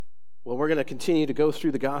Well, we're going to continue to go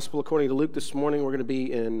through the gospel according to Luke this morning. We're going to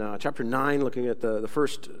be in chapter 9, looking at the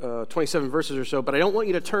first 27 verses or so. But I don't want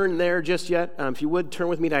you to turn there just yet. If you would, turn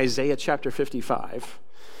with me to Isaiah chapter 55.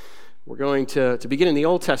 We're going to begin in the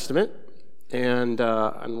Old Testament, and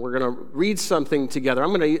we're going to read something together.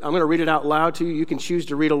 I'm going to read it out loud to you. You can choose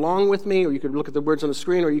to read along with me, or you could look at the words on the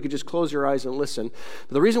screen, or you could just close your eyes and listen.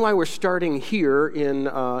 But the reason why we're starting here in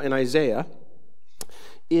Isaiah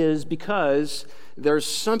is because there's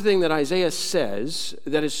something that Isaiah says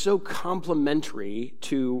that is so complementary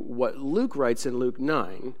to what Luke writes in Luke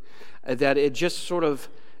 9 that it just sort of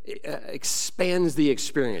expands the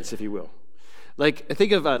experience, if you will. Like,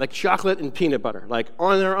 think of like chocolate and peanut butter. Like,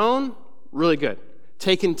 on their own, really good.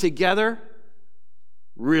 Taken together,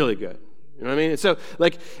 really good. You know what I mean? And so,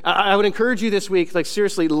 like, I would encourage you this week, like,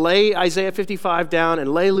 seriously, lay Isaiah 55 down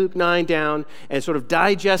and lay Luke 9 down and sort of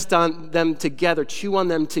digest on them together, chew on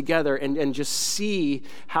them together, and just see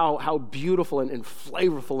how beautiful and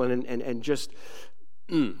flavorful and just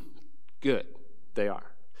good they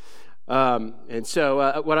are. And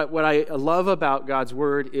so what I love about God's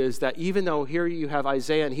word is that even though here you have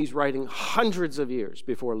Isaiah and he's writing hundreds of years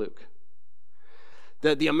before Luke,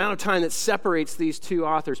 the amount of time that separates these two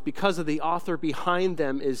authors, because of the author behind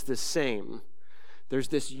them, is the same. There's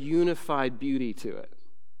this unified beauty to it.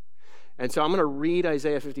 And so I'm going to read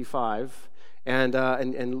Isaiah 55 and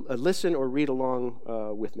listen or read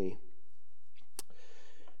along with me.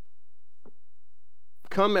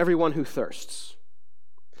 Come, everyone who thirsts.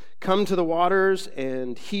 Come to the waters,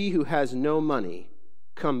 and he who has no money,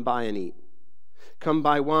 come buy and eat. Come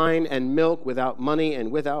buy wine and milk without money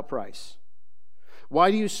and without price. Why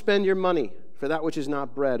do you spend your money for that which is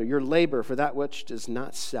not bread, or your labor for that which does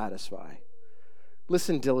not satisfy?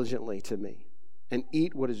 Listen diligently to me, and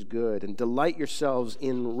eat what is good, and delight yourselves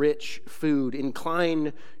in rich food.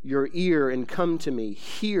 Incline your ear and come to me.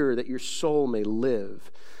 Hear that your soul may live.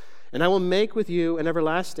 And I will make with you an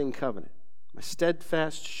everlasting covenant, my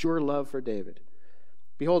steadfast, sure love for David.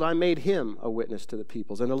 Behold, I made him a witness to the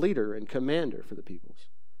peoples, and a leader and commander for the peoples.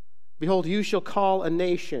 Behold, you shall call a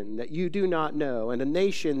nation that you do not know, and a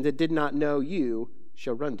nation that did not know you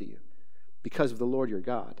shall run to you, because of the Lord your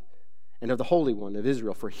God, and of the Holy One of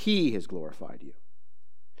Israel, for he has glorified you.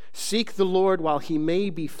 Seek the Lord while he may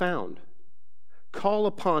be found. Call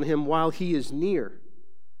upon him while he is near.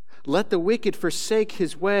 Let the wicked forsake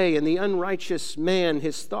his way, and the unrighteous man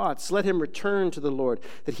his thoughts. Let him return to the Lord,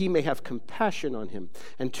 that he may have compassion on him,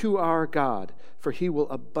 and to our God, for he will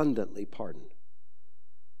abundantly pardon.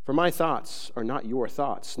 For my thoughts are not your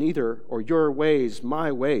thoughts, neither are your ways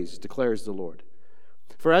my ways, declares the Lord.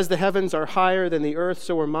 For as the heavens are higher than the earth,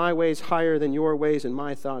 so are my ways higher than your ways, and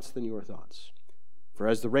my thoughts than your thoughts. For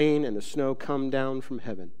as the rain and the snow come down from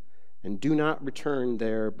heaven, and do not return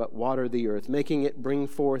there, but water the earth, making it bring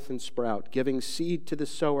forth and sprout, giving seed to the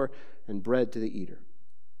sower and bread to the eater,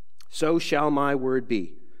 so shall my word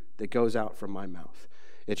be that goes out from my mouth.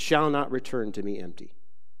 It shall not return to me empty,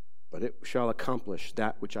 but it shall accomplish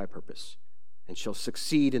that which I purpose, and shall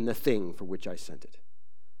succeed in the thing for which I sent it.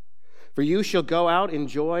 For you shall go out in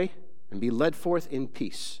joy and be led forth in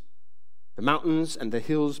peace. The mountains and the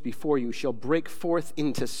hills before you shall break forth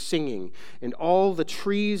into singing, and all the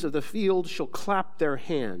trees of the field shall clap their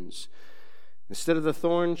hands. Instead of the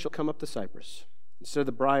thorn shall come up the cypress, instead of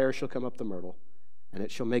the briar shall come up the myrtle, and it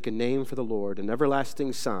shall make a name for the Lord, an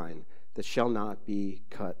everlasting sign that shall not be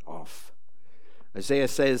cut off. Isaiah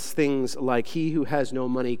says things like, he who has no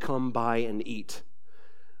money, come buy and eat.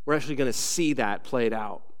 We're actually going to see that played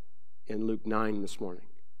out in Luke 9 this morning.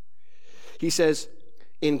 He says,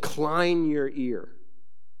 incline your ear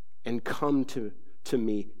and come to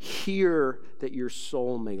me. Hear that your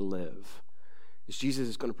soul may live. As Jesus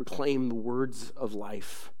is going to proclaim the words of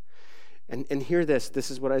life. And hear this.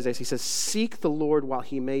 This is what Isaiah says. He says, seek the Lord while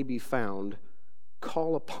he may be found.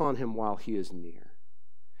 Call upon him while he is near.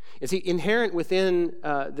 You see, inherent within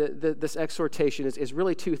this exhortation is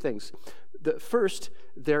really two things. The first,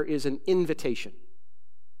 there is an invitation.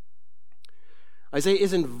 Isaiah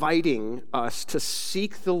is inviting us to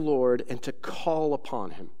seek the Lord and to call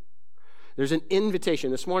upon him. There's an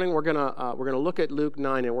invitation. This morning we're gonna look at Luke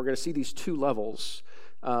 9, and we're gonna see these two levels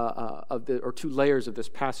two layers of this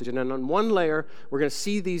passage. And then on one layer, we're gonna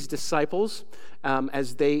see these disciples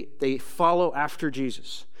as they follow after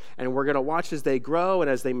Jesus. And we're going to watch as they grow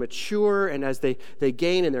and as they mature and as they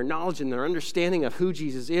gain in their knowledge and their understanding of who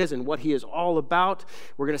Jesus is and what he is all about.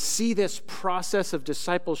 We're going to see this process of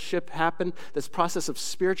discipleship happen, this process of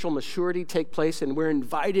spiritual maturity take place, and we're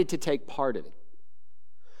invited to take part in it.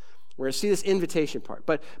 We're going to see this invitation part.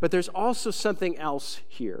 But there's also something else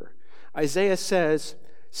here. Isaiah says,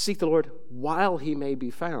 seek the Lord while he may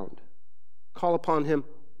be found. Call upon him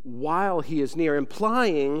while he is near,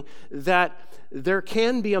 implying that there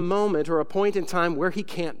can be a moment or a point in time where he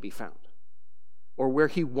can't be found or where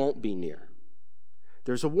he won't be near.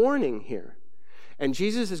 There's a warning here. And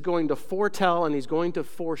Jesus is going to foretell and he's going to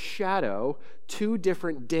foreshadow 2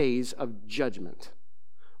 different days of judgment,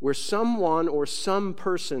 where someone or some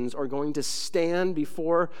persons are going to stand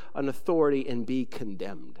before an authority and be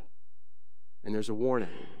condemned. And there's a warning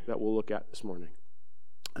that we'll look at this morning.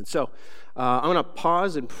 And so I'm going to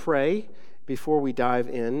pause and pray before we dive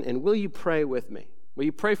in. And will you pray with me? Will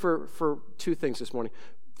you pray for 2 things this morning?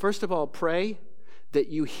 First of all, pray that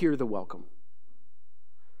you hear the welcome.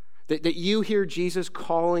 That you hear Jesus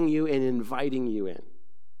calling you and inviting you in.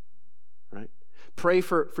 Right? Pray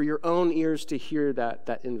for your own ears to hear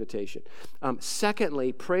that invitation.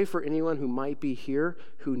 Secondly, pray for anyone who might be here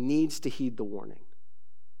who needs to heed the warning.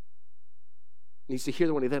 Needs to hear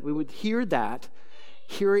the warning. That we would hear that,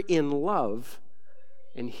 hear it in love,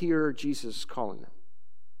 and hear Jesus calling them.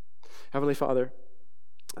 Heavenly Father,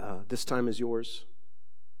 this time is yours.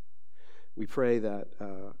 We pray that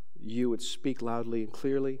you would speak loudly and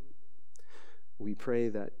clearly. We pray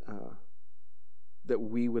that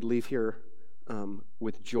we would leave here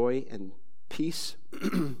with joy and peace,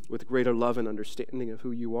 with greater love and understanding of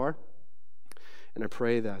who you are. And I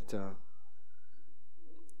pray that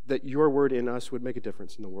your word in us would make a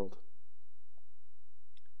difference in the world.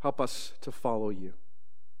 Help us to follow you.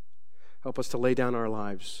 Help us to lay down our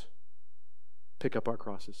lives, pick up our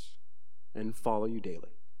crosses, and follow you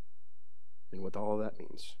daily. And what all of that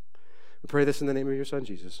means. We pray this in the name of your Son,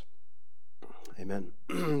 Jesus. Amen.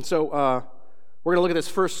 So we're going to look at this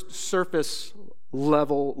first surface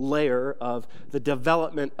level layer of the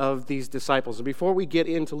development of these disciples. And before we get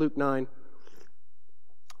into Luke 9,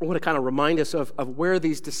 I want to kind of remind us of where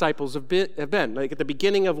these disciples have been. Like at the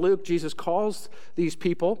beginning of Luke, Jesus calls these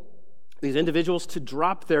people, these individuals, to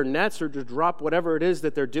drop their nets or to drop whatever it is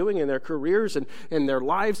that they're doing in their careers and in their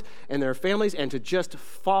lives and their families and to just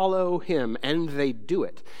follow him. And they do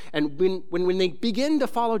it. And when they begin to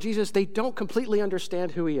follow Jesus, they don't completely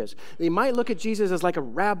understand who he is. They might look at Jesus as like a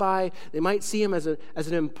rabbi. They might see him as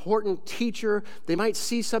an important teacher. They might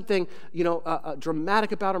see something,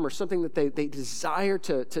 dramatic about him or something that they desire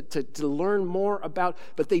to learn more about.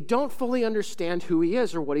 But they don't fully understand who he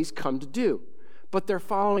is or what he's come to do. But they're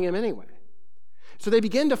following him anyway. So they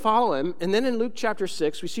begin to follow him, and then in Luke chapter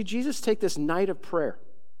 6, we see Jesus take this night of prayer.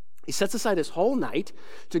 He sets aside his whole night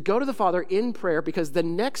to go to the Father in prayer because the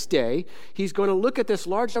next day he's going to look at this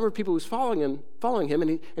large number of people who's following him,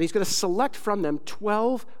 and he's going to select from them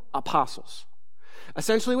 12 apostles.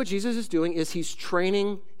 Essentially what Jesus is doing is he's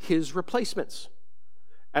training his replacements.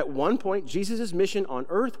 At one point, Jesus' mission on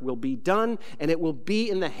earth will be done, and it will be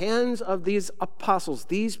in the hands of these apostles.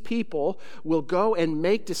 These people will go and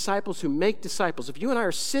make disciples who make disciples. If you and I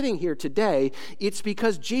are sitting here today, it's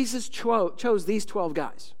because Jesus chose these 12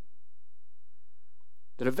 guys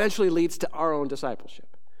that eventually leads to our own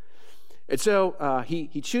discipleship. And so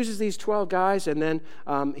he chooses these 12 guys, and then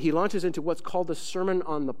he launches into what's called the Sermon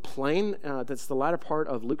on the Plain. That's the latter part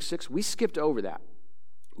of Luke 6. We skipped over that.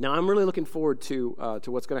 Now, I'm really looking forward to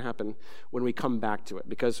what's going to happen when we come back to it,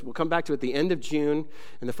 because we'll come back to it at the end of June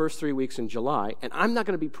and the first 3 weeks in July, and I'm not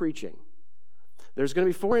going to be preaching. There's going to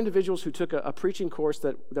be 4 individuals who took a preaching course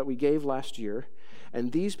that we gave last year,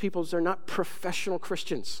 and these people, they're not professional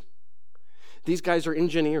Christians. These guys are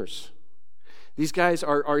engineers. These guys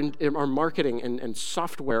are marketing and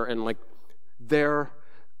software, and like they're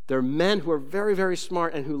men who are very, very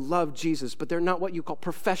smart and who love Jesus, but they're not what you call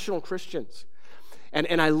professional Christians.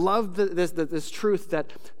 And I love this truth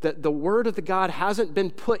that the word of the God hasn't been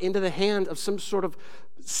put into the hand of some sort of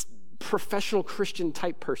professional Christian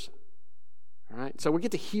type person. All right? So we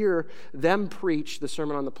get to hear them preach the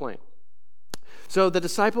Sermon on the Plain. So the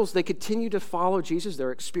disciples, they continue to follow Jesus.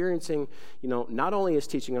 They're experiencing, not only his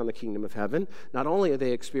teaching on the kingdom of heaven, not only are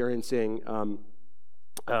they experiencing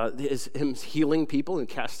him healing people and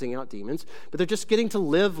casting out demons, but they're just getting to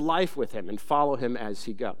live life with him and follow him as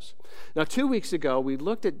he goes. Now, 2 weeks ago, we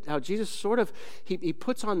looked at how Jesus he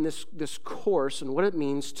puts on this course and what it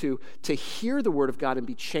means to hear the word of God and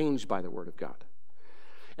be changed by the word of God.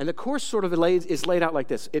 And the course sort of is laid out like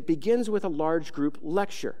this. It begins with a large group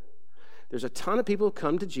lecture. There's a ton of people who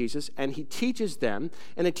come to Jesus, and he teaches them,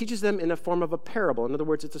 and he teaches them in a form of a parable. In other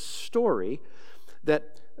words, it's a story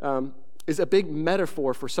that is a big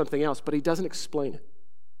metaphor for something else, but he doesn't explain it.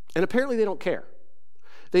 And apparently they don't care.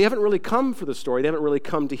 They haven't really come for the story. They haven't really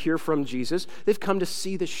come to hear from Jesus. They've come to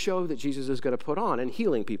see the show that Jesus is going to put on and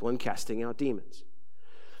healing people and casting out demons.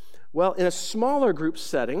 Well, in a smaller group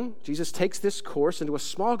setting, Jesus takes this course into a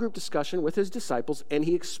small group discussion with his disciples, and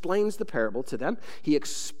he explains the parable to them. He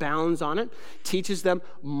expounds on it, teaches them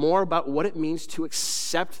more about what it means to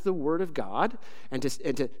accept the Word of God and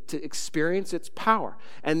to experience its power.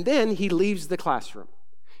 And then he leaves the classroom.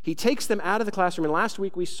 He takes them out of the classroom, and last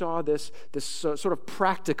week we saw this sort of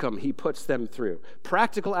practicum he puts them through,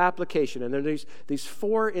 practical application. And there are these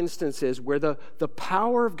 4 instances where the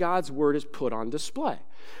power of God's Word is put on display.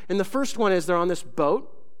 And the first one is they're on this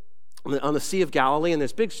boat on the Sea of Galilee, and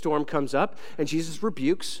this big storm comes up, and Jesus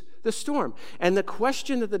rebukes the storm. And the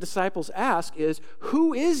question that the disciples ask is,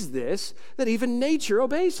 who is this that even nature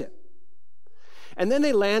obeys him? And then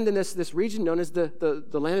they land in this region known as the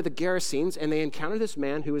land of the Gerasenes, and they encounter this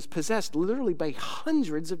man who is possessed literally by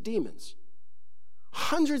hundreds of demons.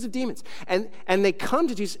 Hundreds of demons. And they come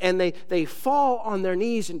to Jesus, and they fall on their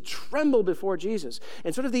knees and tremble before Jesus.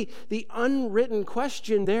 And sort of the unwritten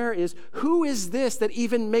question there is, who is this that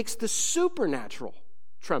even makes the supernatural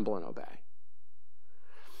tremble and obey?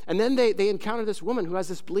 And then they encounter this woman who has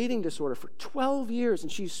this bleeding disorder for 12 years,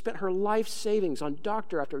 and she's spent her life savings on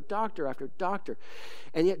doctor after doctor after doctor.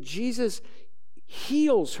 And yet Jesus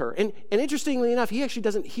heals her. And interestingly enough, he actually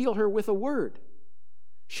doesn't heal her with a word.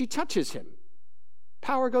 She touches him.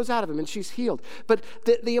 Power goes out of him, and she's healed. But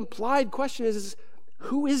the implied question is,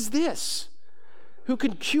 who is this? Who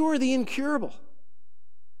can cure the incurable?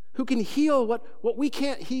 Who can heal what we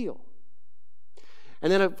can't heal?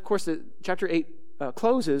 And then, of course, chapter 8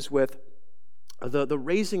 closes with the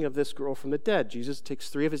raising of this girl from the dead. Jesus takes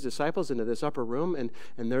 3 of his disciples into this upper room,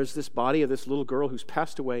 and there's this body of this little girl who's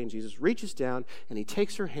passed away, and Jesus reaches down, and he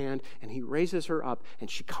takes her hand, and he raises her up, and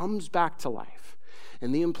she comes back to life.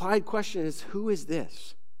 And the implied question is, who is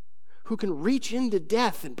this? Who can reach into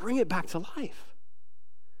death and bring it back to life?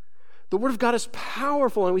 The Word of God is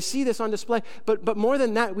powerful, and we see this on display, but more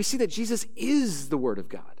than that, we see that Jesus is the Word of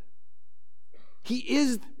God. He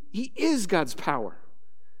is God's power.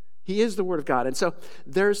 He is the Word of God. And so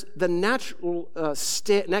there's the natural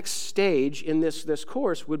next stage in this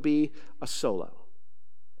course would be a solo.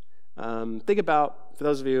 Think about, for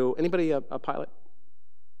those of you, anybody a pilot?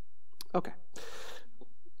 Okay.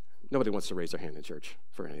 Nobody wants to raise their hand in church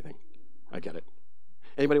for anything. I get it.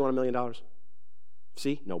 Anybody want $1 million?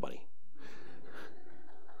 See? Nobody.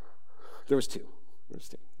 There was two.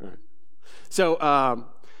 All right. So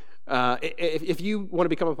if you want to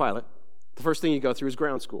become a pilot, the first thing you go through is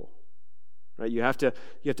ground school. Right? You have to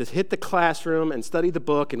hit the classroom and study the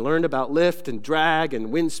book and learn about lift and drag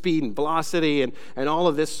and wind speed and velocity and all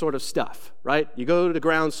of this sort of stuff. Right? You go to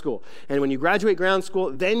ground school. And when you graduate ground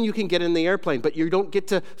school, then you can get in the airplane. But you don't get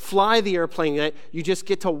to fly the airplane. You just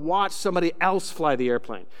get to watch somebody else fly the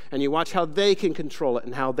airplane. And you watch how they can control it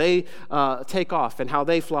and how they take off and how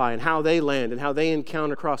they fly and how they land and how they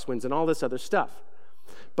encounter crosswinds and all this other stuff.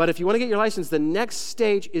 But if you want to get your license, the next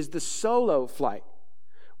stage is the solo flight,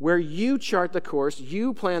 where you chart the course,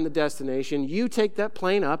 you plan the destination, you take that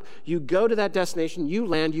plane up, you go to that destination, you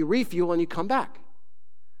land, you refuel, and you come back.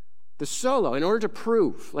 The solo, in order to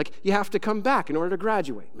prove, you have to come back in order to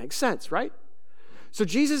graduate. Makes sense, right? So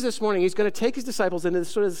Jesus this morning, he's going to take his disciples into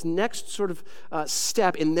this next sort of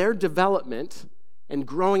step in their development and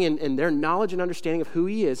growing in their knowledge and understanding of who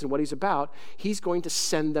he is and what he's about. He's going to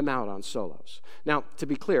send them out on solos. Now, to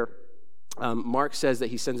be clear, Mark says that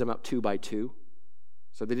he sends them out 2 by 2.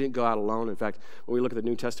 So they didn't go out alone. In fact, when we look at the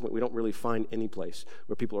New Testament, we don't really find any place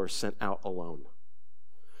where people are sent out alone.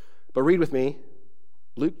 But read with me,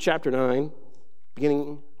 Luke chapter 9,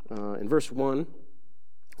 beginning in verse 1.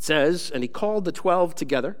 It says, "And he called the 12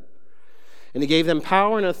 together, and he gave them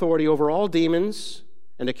power and authority over all demons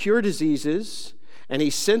and to cure diseases, and he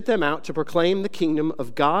sent them out to proclaim the kingdom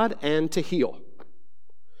of God and to heal."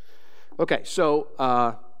 Okay,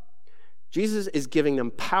 so Jesus is giving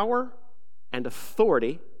them power and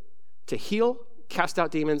authority to heal, cast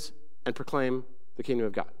out demons, and proclaim the kingdom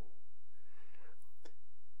of God.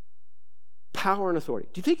 Power and authority.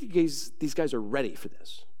 Do you think these guys are ready for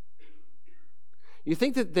this? You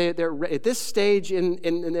think that they're at this stage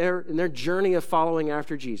in their journey of following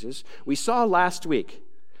after Jesus? We saw last week,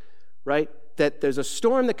 right, that there's a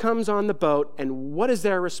storm that comes on the boat, and what is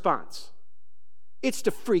their response? It's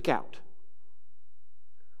to freak out.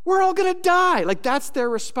 We're all going to die. That's their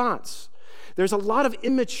response. There's a lot of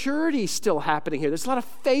immaturity still happening here. There's a lot of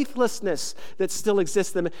faithlessness that still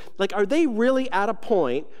exists in them. Are they really at a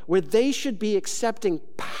point where they should be accepting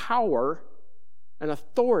power and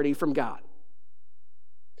authority from God?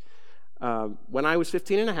 When I was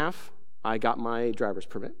 15 and a half, I got my driver's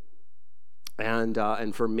permit.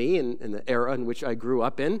 And for me, in the era in which I grew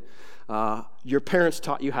up in, your parents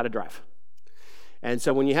taught you how to drive. And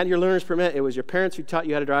so when you had your learner's permit, it was your parents who taught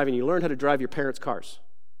you how to drive, and you learned how to drive your parents' cars.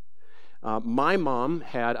 My mom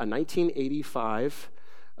had a 1985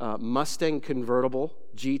 Mustang convertible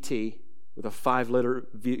GT with a 5-liter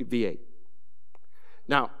V8.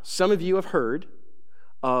 Now, some of you have heard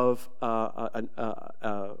of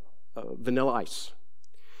Vanilla Ice.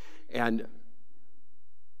 And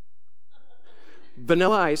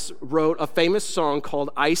Vanilla Ice wrote a famous song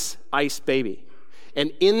called Ice, Ice Baby.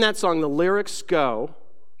 And in that song, the lyrics go,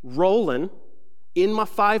 rolling in my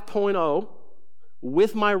 5.0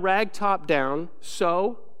 with my rag top down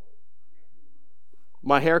so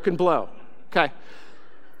my hair can blow. Okay.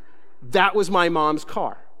 That was my mom's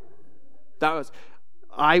car.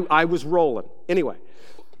 I was rolling. Anyway,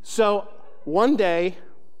 so one day,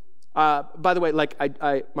 by the way, like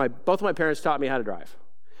both of my parents taught me how to drive.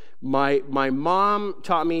 My mom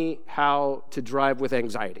taught me how to drive with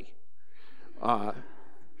anxiety.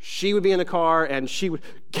 She would be in the car and she would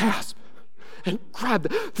gasp and grab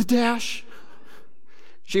the dash.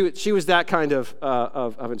 She was that kind of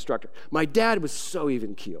instructor. My dad was so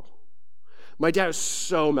even keel. My dad was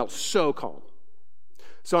so mellow, so calm.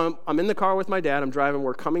 So I'm in the car with my dad. I'm driving.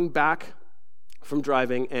 We're coming back from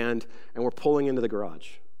driving, and we're pulling into the garage.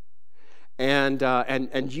 And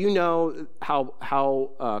you know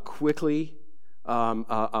how quickly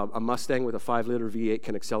a Mustang with a 5-liter V8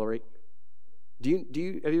 can accelerate? Have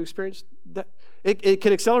you experienced that? It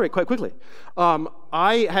can accelerate quite quickly.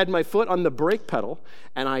 I had my foot on the brake pedal,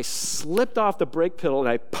 and I slipped off the brake pedal, and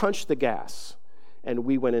I punched the gas, and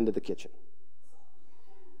we went into the kitchen.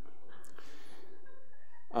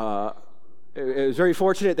 It was very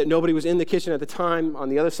fortunate that nobody was in the kitchen at the time. On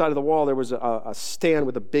the other side of the wall, there was a stand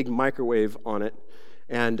with a big microwave on it,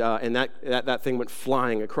 and that thing went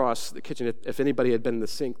flying across the kitchen. If anybody had been in the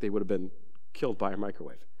sink, they would have been killed by a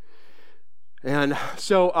microwave. And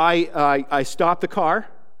so I stopped the car.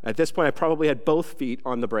 At this point, I probably had both feet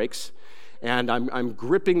on the brakes, and I'm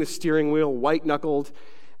gripping the steering wheel, white-knuckled,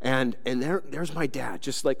 and there's my dad,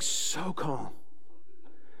 just like so calm,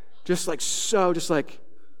 just like,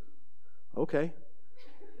 okay,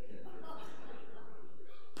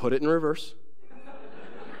 put it in reverse.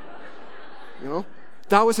 You know,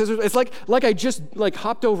 that was his. It's like I just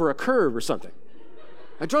hopped over a curb or something.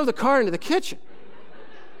 I drove the car into the kitchen.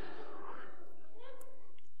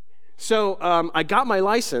 So I got my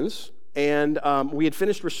license, and we had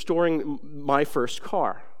finished restoring my first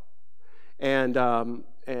car. And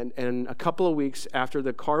a couple of weeks after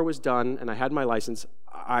the car was done and I had my license,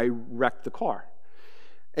 I wrecked the car.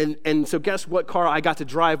 And so guess what car I got to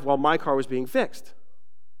drive while my car was being fixed?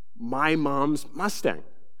 My mom's Mustang.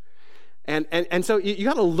 And so you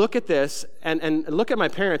got to look at this and look at my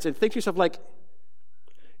parents and think to yourself, like,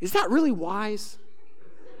 is that really wise?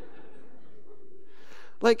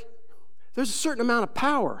 Like, there's a certain amount of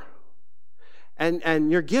power, and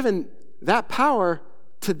you're given that power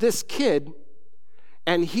to this kid,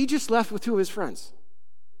 and he just left with 2 of his friends.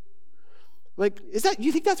 Like,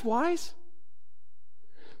 you think that's wise?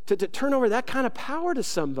 To turn over that kind of power to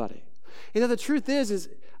somebody? You know, the truth is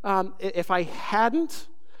if I hadn't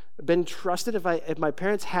been trusted, if my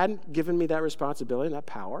parents hadn't given me that responsibility and that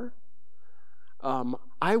power,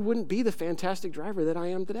 I wouldn't be the fantastic driver that I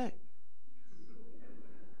am today.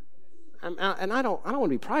 And I don't want to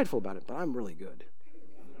be prideful about it, but I'm really good.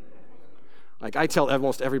 Like, I tell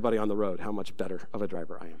almost everybody on the road how much better of a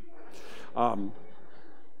driver I am.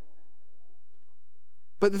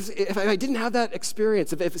 But if I didn't have that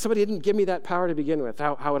experience, if somebody didn't give me that power to begin with,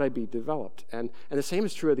 how would I be developed? And the same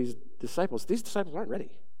is true of these disciples. These disciples aren't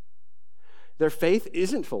ready. Their faith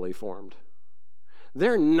isn't fully formed.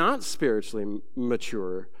 They're not spiritually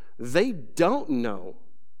mature. They don't know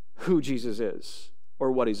who Jesus is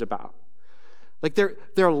or what he's about. Like,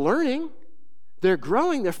 they're learning, they're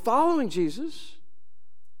growing, they're following Jesus,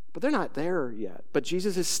 but they're not there yet. But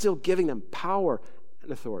Jesus is still giving them power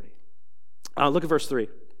and authority. Look at verse 3.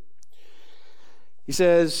 He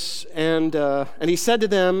says, and he said to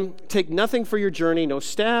them, take nothing for your journey, no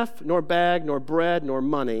staff, nor bag, nor bread, nor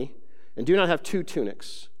money, and do not have 2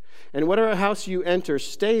 tunics. And whatever house you enter,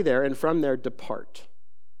 stay there, and from there depart.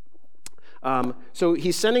 So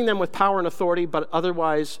he's sending them with power and authority, but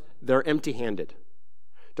otherwise they're empty-handed.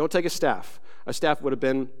 Don't take a staff. A staff would have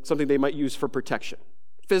been something they might use for protection,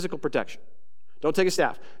 physical protection. Don't take a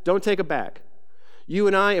staff. Don't take a bag. You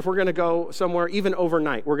and I, if we're going to go somewhere, even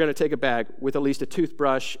overnight, we're going to take a bag with at least a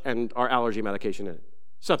toothbrush and our allergy medication in it.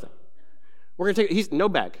 Something. We're going to take, no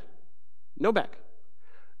bag. No bag.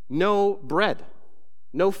 No bread.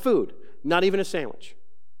 No food. Not even a sandwich.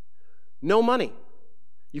 No money.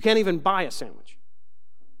 You can't even buy a sandwich.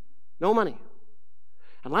 No money.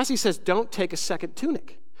 And last he says, don't take a second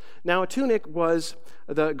tunic. Now, a tunic was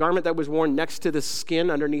the garment that was worn next to the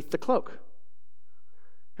skin underneath the cloak.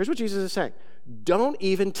 Here's what Jesus is saying. Don't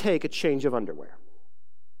even take a change of underwear.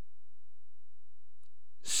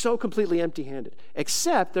 So completely empty-handed,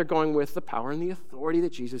 except they're going with the power and the authority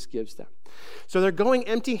that Jesus gives them. So they're going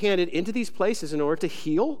empty-handed into these places in order to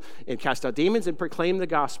heal and cast out demons and proclaim the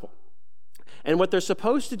gospel. And what they're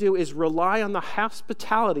supposed to do is rely on the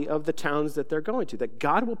hospitality of the towns that they're going to, that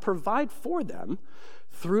God will provide for them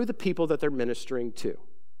through the people that they're ministering to.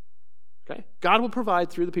 Okay? God will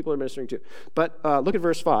provide through the people they're ministering to. But look at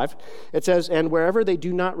verse 5. It says, and wherever they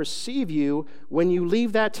do not receive you, when you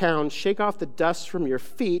leave that town, shake off the dust from your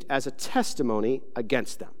feet as a testimony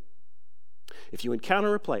against them. If you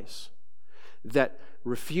encounter a place that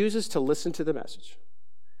refuses to listen to the message,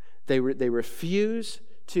 they refuse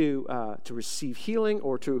to receive healing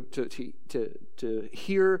or to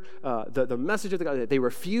hear the message of the God. They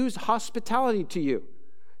refuse hospitality to you.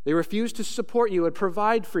 They refuse to support you and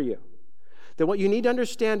provide for you. Then what you need to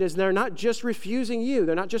understand is they're not just refusing you.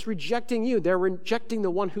 They're not just rejecting you. They're rejecting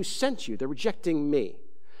the one who sent you. They're rejecting me.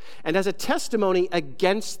 And as a testimony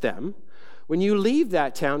against them, when you leave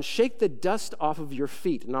that town, shake the dust off of your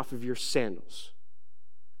feet and off of your sandals.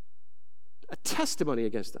 A testimony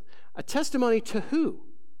against them. A testimony to who?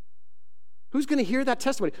 Who's going to hear that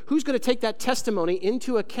testimony? Who's going to take that testimony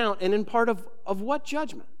into account and in part of what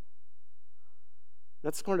judgment?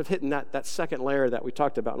 That's kind of hitting that second layer that we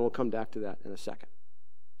talked about, and we'll come back to that in a second.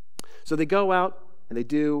 So they go out and they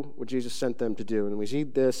do what Jesus sent them to do. And we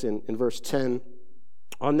read this in verse 10.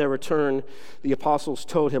 On their return, the apostles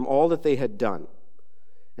told him all that they had done.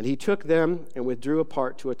 And he took them and withdrew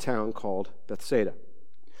apart to a town called Bethsaida.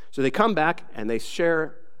 So they come back and they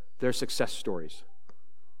share their success stories.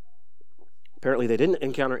 Apparently, they didn't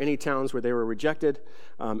encounter any towns where they were rejected,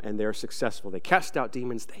 and they're successful. They cast out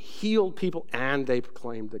demons, they healed people, and they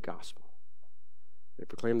proclaimed the gospel. They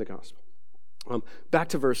proclaimed the gospel. Back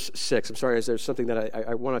to verse 6. I'm sorry, there's something that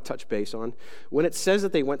I want to touch base on. When it says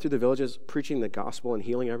that they went through the villages preaching the gospel and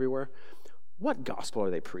healing everywhere, what gospel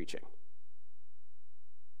are they preaching?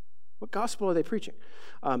 What gospel are they preaching?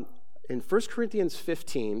 In 1 Corinthians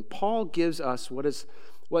 15, Paul gives us what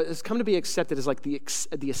has come to be accepted as like the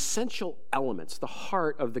essential elements, the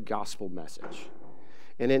heart of the gospel message.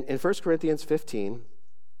 And in 1 Corinthians 15,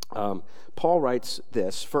 Paul writes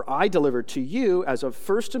this, for I delivered to you as of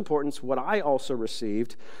first importance what I also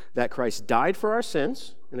received, that Christ died for our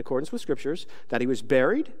sins in accordance with Scriptures, that he was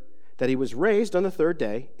buried, that he was raised on the third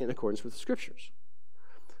day in accordance with the Scriptures.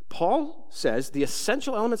 Paul says the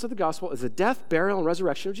essential elements of the gospel is the death, burial, and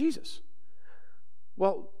resurrection of Jesus.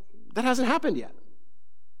 Well, that hasn't happened yet.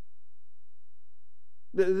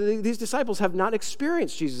 These disciples have not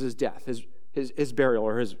experienced Jesus' death, his burial,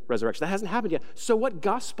 or his resurrection. That hasn't happened yet. So what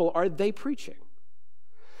gospel are they preaching?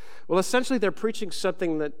 Well, essentially, they're preaching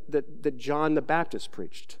something that John the Baptist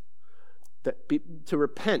preached, to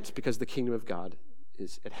repent because the kingdom of God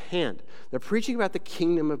is at hand. They're preaching about the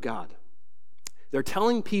kingdom of God. They're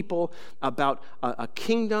telling people about a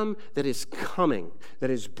kingdom that is coming, that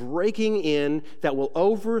is breaking in, that will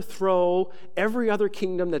overthrow every other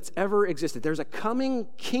kingdom that's ever existed. There's a coming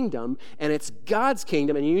kingdom, and it's God's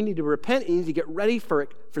kingdom, and you need to repent, and you need to get ready for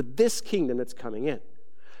this kingdom that's coming in.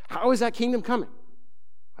 How is that kingdom coming?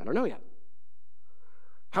 I don't know yet.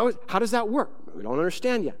 How does that work? We don't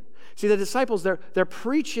understand yet. See, the disciples, they're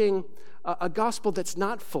preaching a gospel that's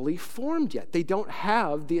not fully formed yet. They don't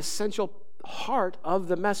have the essential heart of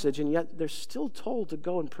the message, and yet they're still told to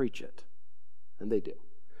go and preach it. And they do.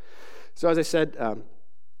 So as I said,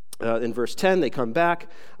 in verse 10, they come back,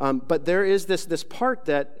 but there is this part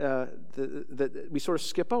that we sort of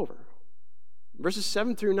skip over. Verses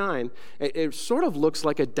 7 through 9, it sort of looks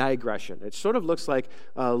like a digression. It sort of looks like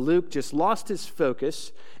Luke just lost his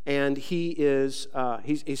focus, and he's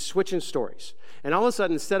switching stories. And all of a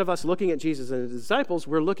sudden, instead of us looking at Jesus and his disciples,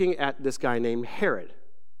 we're looking at this guy named Herod.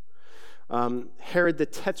 Herod the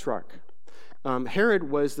Tetrarch. Herod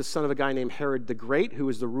was the son of a guy named Herod the Great, who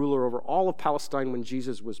was the ruler over all of Palestine when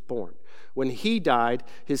Jesus was born. When he died,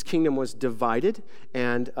 his kingdom was divided,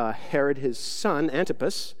 and Herod, his son,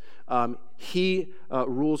 Antipas, he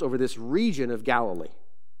rules over this region of Galilee,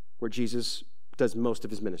 where Jesus does most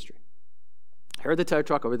of his ministry. Herod the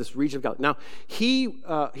Tetrarch over this region of Galilee. Now,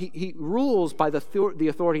 he rules by the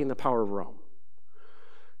authority and the power of Rome.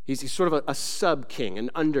 He's sort of a sub-king, an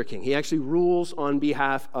under-king. He actually rules on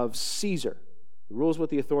behalf of Caesar. He rules with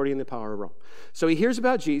the authority and the power of Rome. So he hears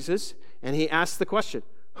about Jesus, and he asks the question,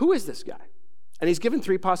 who is this guy? And he's given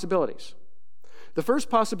three possibilities. The first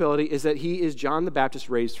possibility is that he is John the Baptist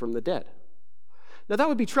raised from the dead. Now, that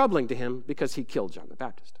would be troubling to him because he killed John the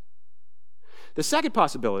Baptist. The second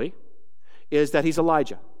possibility is that he's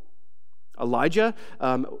Elijah. Elijah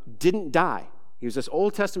didn't die. He was this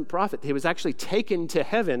Old Testament prophet. He was actually taken to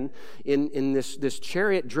heaven in this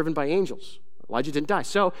chariot driven by angels. Elijah didn't die.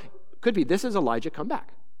 So it could be this is Elijah come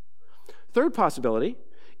back. Third possibility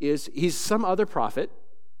is he's some other prophet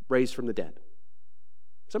raised from the dead.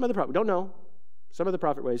 Some other prophet, we don't know. Some other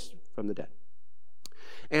prophet raised from the dead.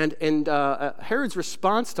 And Herod's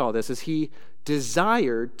response to all this is he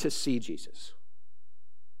desired to see Jesus.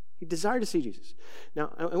 He desired to see Jesus.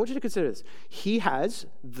 Now, I want you to consider this. He has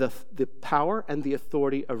the power and the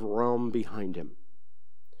authority of Rome behind him.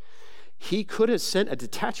 He could have sent a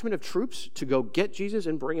detachment of troops to go get Jesus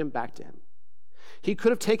and bring him back to him. He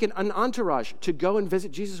could have taken an entourage to go and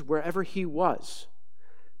visit Jesus wherever he was,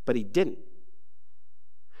 but he didn't.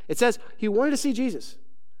 It says he wanted to see Jesus,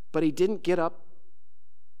 but he didn't get up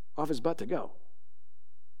off his butt to go.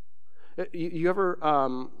 You ever,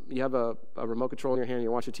 you have a remote control in your hand, and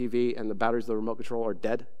you're watching TV, and the batteries of the remote control are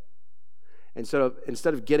dead?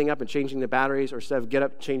 Instead of getting up and changing the batteries, or instead of get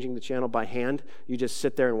up changing the channel by hand, you just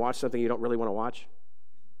sit there and watch something you don't really want to watch?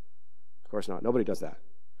 Of course not. Nobody does that.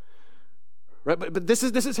 Right? But this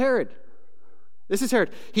is Herod. This is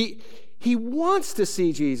Herod. He wants to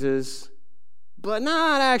see Jesus, but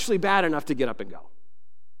not actually bad enough to get up and go.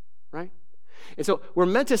 Right? And so we're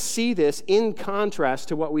meant to see this in contrast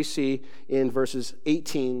to what we see in verses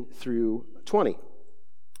 18 through 20.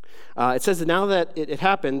 It says that now that it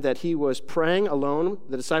happened that he was praying alone,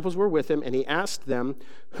 the disciples were with him, and he asked them,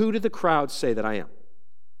 "Who did the crowd say that I am?"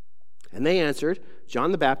 And they answered,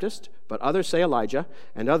 "John the Baptist, but others say Elijah,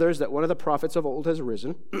 and others that one of the prophets of old has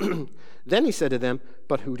arisen." Then he said to them,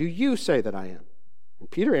 "But who do you say that I am?" And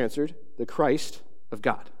Peter answered, "The Christ of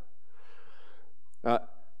God."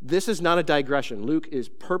 This is not a digression. Luke is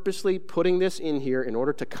purposely putting this in here in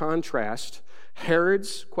order to contrast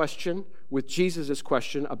Herod's question with Jesus'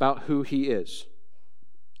 question about who he is.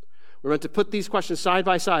 We're meant to put these questions side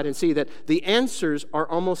by side and see that the answers are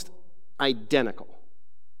almost identical.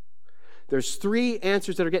 There's three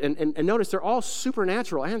answers that are getting, and notice they're all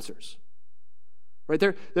supernatural answers. Right?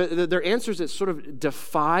 They're answers that sort of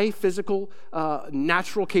defy physical,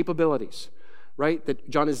 natural capabilities. Right? That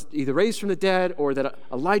John is either raised from the dead, or that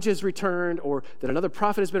Elijah has returned, or that another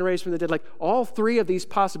prophet has been raised from the dead. Like, all three of these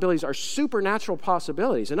possibilities are supernatural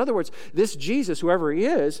possibilities. In other words, this Jesus, whoever he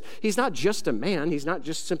is, he's not just a man. He's not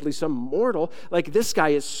just simply some mortal. Like, this guy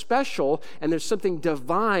is special, and there's something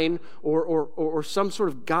divine or some sort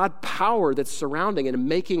of God power that's surrounding and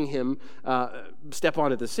making him step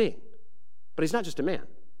onto the scene. But he's not just a man.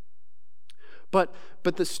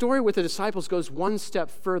 But the story with the disciples goes one step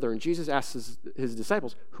further, and Jesus asks his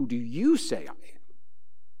disciples, "Who do you say I am?"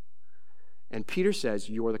 And Peter says,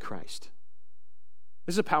 "You're the Christ."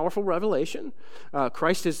 This is a powerful revelation.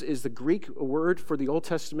 Christ is the Greek word for the Old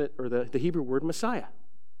Testament, or the Hebrew word Messiah.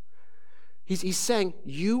 He's saying,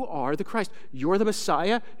 you are the Christ. You're the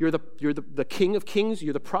Messiah. You're the King of Kings.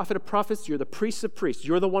 You're the Prophet of Prophets. You're the Priest of Priests.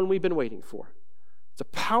 You're the one we've been waiting for. It's a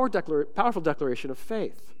powerful declaration of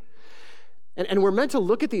faith. And we're meant to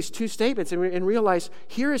look at these two statements and realize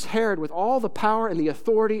here is Herod with all the power and the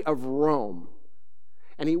authority of Rome.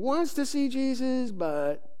 And he wants to see Jesus,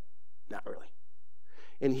 but not really.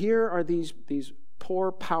 And here are these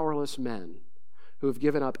poor, powerless men who have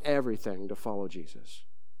given up everything to follow Jesus.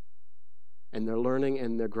 And they're learning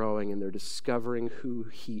and they're growing and they're discovering who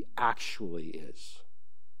he actually is.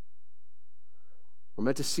 We're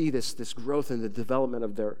meant to see this growth in the development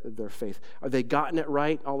of their faith. Are they gotten it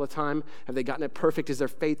right all the time? Have they gotten it perfect? Is their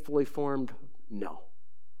faith fully formed? No.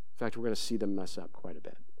 In fact, we're going to see them mess up quite a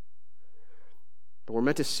bit. But we're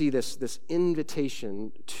meant to see this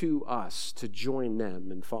invitation to us to join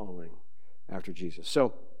them in following after Jesus.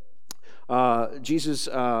 So,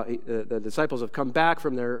 the disciples have come back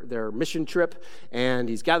from their mission trip, and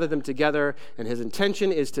he's gathered them together, and his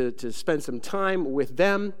intention is to spend some time with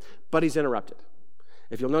them, but he's interrupted.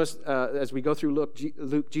 If you'll notice, as we go through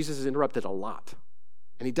Luke, Jesus is interrupted a lot,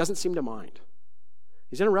 and he doesn't seem to mind.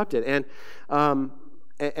 He's interrupted, and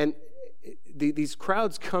these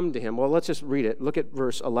crowds come to him. Well, let's just read it. Look at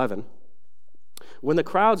verse 11. When the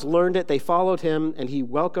crowds learned it, they followed him, and he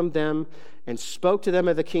welcomed them and spoke to them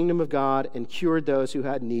of the kingdom of God and cured those who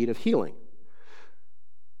had need of healing.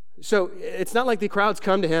 So it's not like the crowds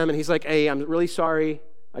come to him, and he's like, "Hey, I'm really sorry.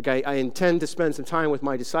 Like, I intend to spend some time with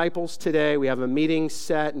my disciples today. We have a meeting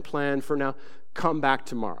set and planned for now. Come back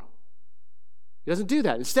tomorrow." He doesn't do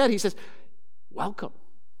that. Instead, he says, welcome.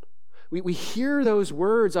 We hear those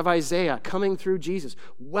words of Isaiah coming through Jesus.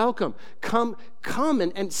 Welcome, come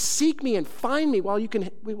and seek me and find me while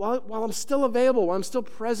I'm still available, while I'm still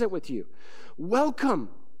present with you. Welcome.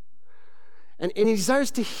 And he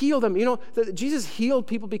desires to heal them. Jesus healed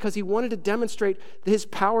people because he wanted to demonstrate his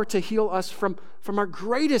power to heal us from our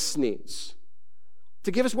greatest needs,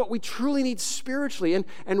 to give us what we truly need spiritually.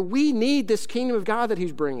 And we need this kingdom of God that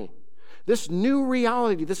he's bringing. This new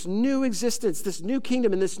reality, this new existence, this new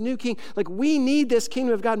kingdom and this new king. Like, we need this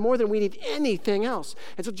kingdom of God more than we need anything else.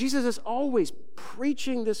 And so Jesus is always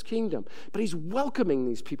preaching this kingdom, but he's welcoming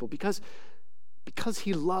these people because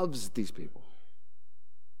he loves these people.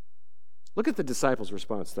 Look at the disciples'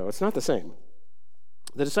 response, though. It's not the same.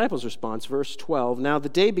 The disciples' response, verse 12, "Now the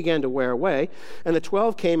day began to wear away, and the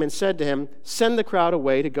 12 came and said to him, 'Send the crowd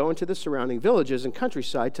away to go into the surrounding villages and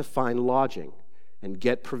countryside to find lodging and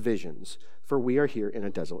get provisions, for we are here in a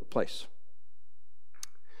desolate place.'"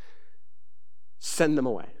 Send them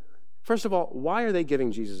away. First of all, why are they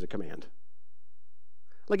giving Jesus a command?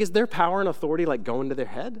 Like, is their power and authority like going to their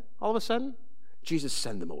head all of a sudden? Jesus,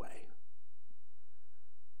 send them away.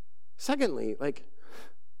 Secondly, like,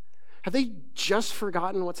 have they just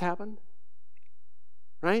forgotten what's happened?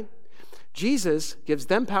 Right? Jesus gives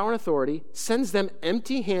them power and authority, sends them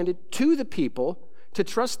empty-handed to the people to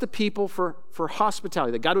trust the people for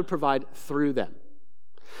hospitality that God would provide through them.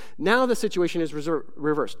 Now the situation is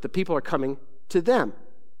reversed. The people are coming to them,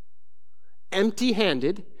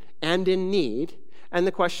 empty-handed and in need. And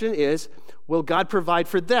the question is, will God provide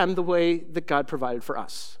for them the way that God provided for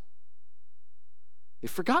us? They've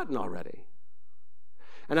forgotten already.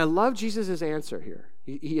 And I love Jesus' answer here.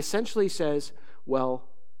 He essentially says, well,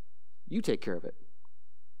 you take care of it.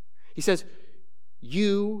 He says,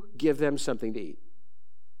 you give them something to eat.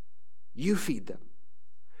 You feed them.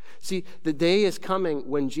 See, the day is coming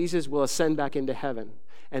when Jesus will ascend back into heaven,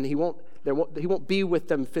 and he won't be with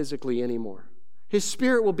them physically anymore. His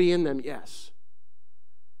Spirit will be in them, yes.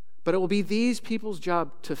 But it will be these people's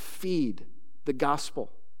job to feed the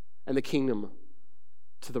gospel and the kingdom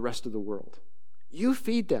to the rest of the world. You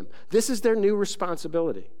feed them. This is their new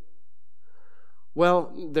responsibility.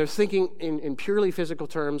 Well, they're thinking in purely physical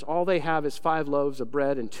terms. All they have is 5 loaves of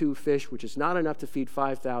bread and 2 fish, which is not enough to feed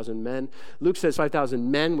 5,000 men. Luke says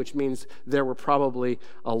 5,000 men, which means there were probably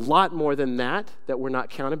a lot more than that were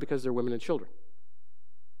not counted because they're women and children.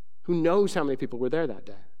 Who knows how many people were there that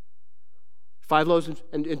day? 5 loaves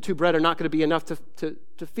and 2 bread are not going to be enough to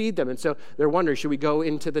feed them. And so they're wondering, should we go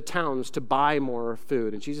into the towns to buy more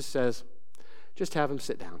food? And Jesus says, just have them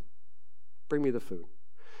sit down. Bring me the food.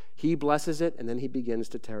 He blesses it, and then he begins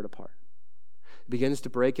to tear it apart. He begins to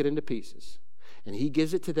break it into pieces. And he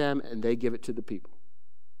gives it to them, and they give it to the people.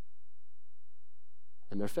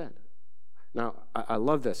 And they're fed. Now, I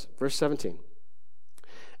love this. Verse 17.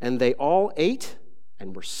 "And they all ate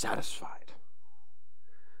and were satisfied."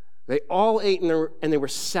 They all ate and they were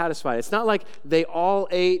satisfied. It's not like they all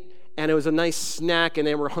ate and it was a nice snack and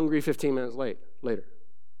they were hungry 15 minutes later.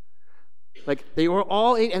 Like, they were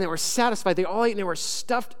all ate and they were satisfied. They all ate and they were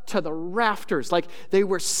stuffed to the rafters. Like, they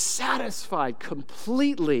were satisfied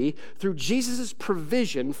completely through Jesus'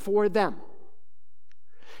 provision for them.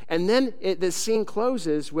 And then the scene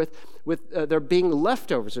closes with there being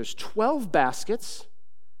leftovers. There's 12 baskets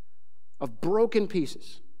of broken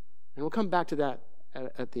pieces. And we'll come back to that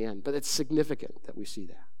at the end, but it's significant that we see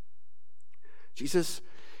that. Jesus,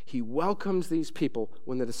 he welcomes these people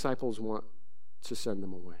when the disciples want to send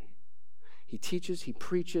them away. He teaches, he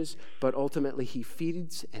preaches, but ultimately he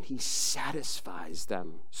feeds and he satisfies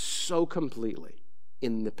them so completely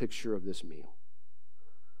in the picture of this meal.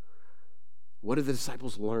 What did the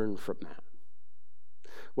disciples learn from that?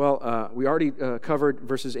 Well, we already covered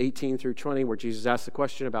verses 18 through 20 where Jesus asked the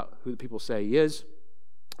question about who the people say he is.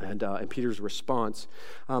 And Peter's response.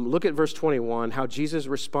 Look at verse 21, how Jesus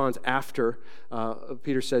responds after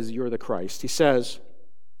Peter says, "You're the Christ." He says,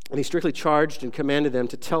 and he strictly charged and commanded them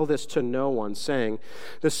to tell this to no one, saying,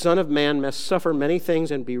 "The Son of Man must suffer many things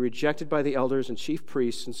and be rejected by the elders and chief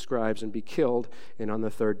priests and scribes and be killed, and on the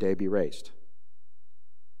 3rd day be raised."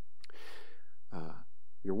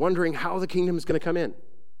 You're wondering how the kingdom is going to come in.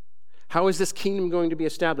 How is this kingdom going to be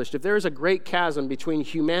established? If there is a great chasm between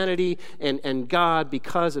humanity and God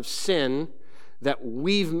because of sin that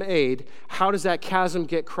we've made, how does that chasm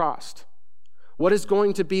get crossed? What is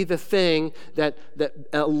going to be the thing that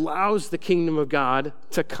allows the kingdom of God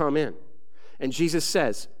to come in? And Jesus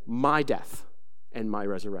says, my death and my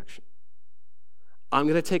resurrection. I'm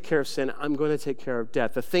going to take care of sin. I'm going to take care of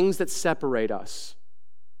death. The things that separate us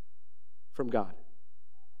from God.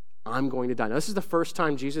 I'm going to die. Now, this is the first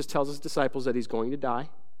time Jesus tells his disciples that he's going to die.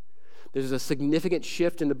 There's a significant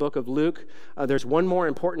shift in the book of Luke. There's one more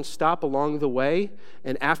important stop along the way,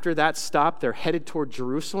 and after that stop, they're headed toward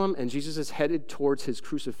Jerusalem, and Jesus is headed towards his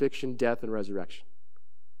crucifixion, death, and resurrection.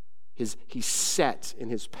 He's set in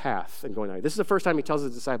his path and going on. This is the first time he tells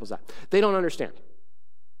his disciples that. They don't understand.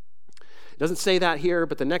 It doesn't say that here,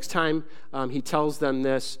 but the next time he tells them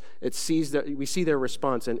this, we see their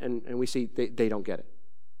response, and we see they don't get it.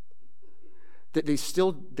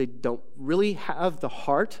 They don't really have the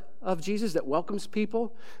heart of Jesus that welcomes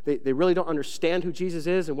people. They really don't understand who Jesus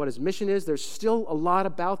is and what his mission is. There's still a lot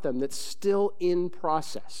about them that's still in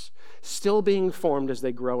process, still being formed as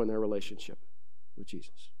they grow in their relationship with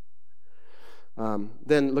Jesus.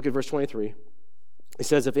 Then look at verse 23. It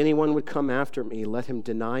says, if anyone would come after me, let him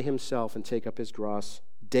deny himself and take up his cross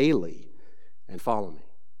daily and follow me.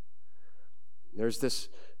 There's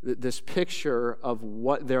this picture of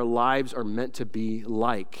what their lives are meant to be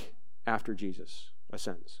like after Jesus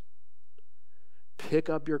ascends. Pick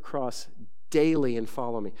up your cross daily and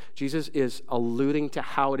follow me. Jesus is alluding to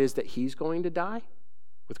how it is that he's going to die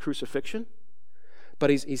with crucifixion. But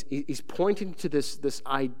he's pointing to this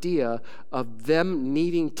idea of them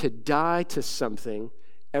needing to die to something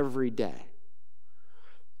every day.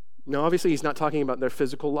 Now, obviously, he's not talking about their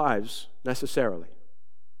physical lives necessarily.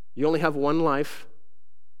 You only have one life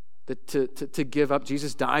to give up.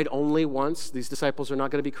 Jesus died only once. These disciples are not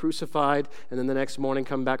going to be crucified and then the next morning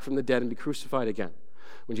come back from the dead and be crucified again.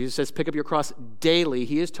 When Jesus says, pick up your cross daily,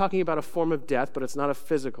 he is talking about a form of death, but it's not a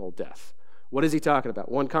physical death. What is he talking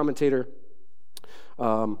about? One commentator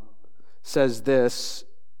says this,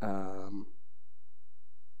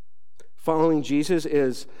 following Jesus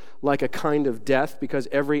is like a kind of death because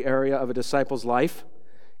every area of a disciple's life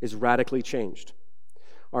is radically changed.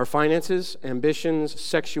 Our finances, ambitions,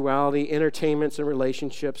 sexuality, entertainments, and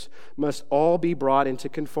relationships must all be brought into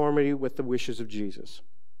conformity with the wishes of Jesus.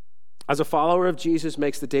 As a follower of Jesus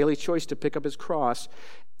makes the daily choice to pick up his cross,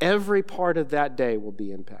 every part of that day will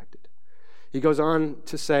be impacted. He goes on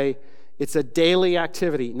to say, it's a daily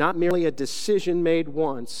activity, not merely a decision made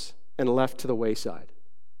once and left to the wayside.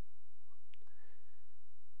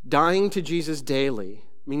 Dying to Jesus daily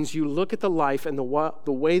means you look at the life and the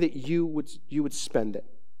way that you would spend it.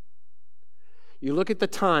 You look at the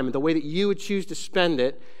time and the way that you would choose to spend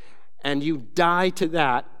it, and you die to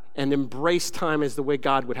that and embrace time as the way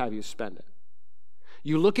God would have you spend it.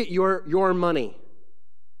 You look at your money,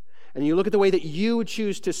 and you look at the way that you would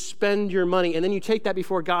choose to spend your money, and then you take that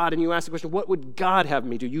before God and you ask the question, what would God have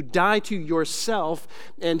me do? You die to yourself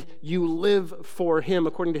and you live for him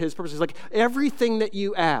according to his purposes. Like everything that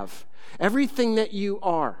you have, everything that you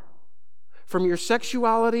are, from your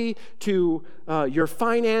sexuality to your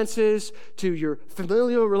finances to your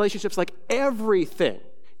familial relationships, like everything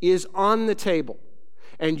is on the table.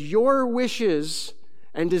 And your wishes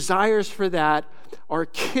and desires for that are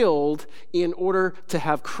killed in order to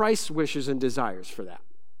have Christ's wishes and desires for that.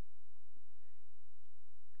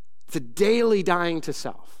 It's a daily dying to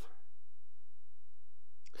self.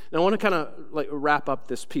 Now I want to kind of wrap up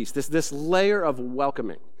this piece, this layer of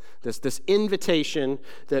welcoming, this invitation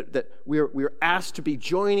that we're asked to be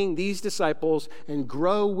joining these disciples and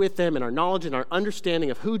grow with them in our knowledge and our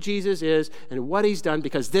understanding of who Jesus is and what he's done,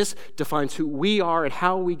 because this defines who we are and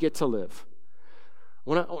how we get to live. I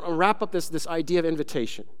want to wrap up this idea of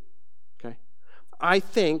invitation, okay? I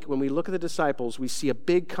think when we look at the disciples, we see a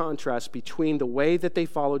big contrast between the way that they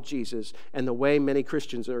followed Jesus and the way many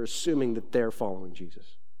Christians are assuming that they're following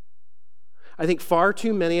Jesus. I think far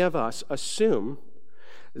too many of us assume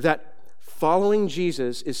that following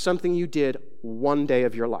Jesus is something you did one day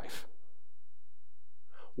of your life.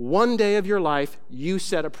 One day of your life, you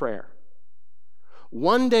said a prayer.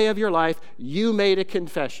 One day of your life, you made a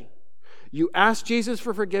confession. You asked Jesus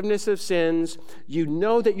for forgiveness of sins. You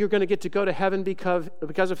know that you're going to go to heaven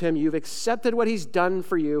because of him. You've accepted what he's done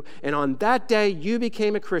for you. And on that day, you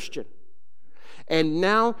became a Christian. And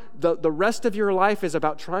now the rest of your life is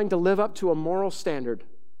about trying to live up to a moral standard,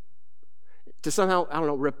 to somehow,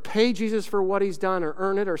 repay Jesus for what he's done or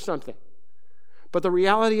earn it or something. But the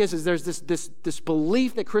reality is there's this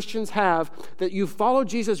belief that Christians have that you follow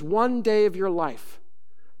Jesus one day of your life,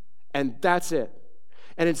 and that's it.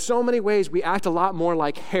 And in so many ways, we act a lot more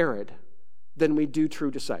like Herod than we do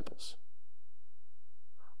true disciples.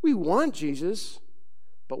 We want Jesus,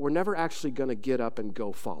 but we're never actually going to get up and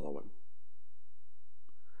go follow him.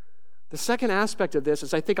 The second aspect of this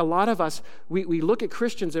is I think a lot of us, we look at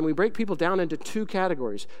Christians and we break people down into two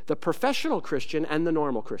categories, the professional Christian and the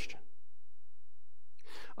normal Christian.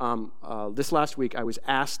 This last week, I was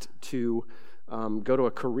asked to go to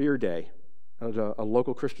a career day at a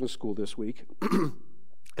local Christian school this week.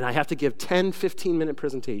 and I have to give 10, 15-minute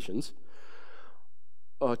presentations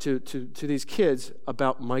to these kids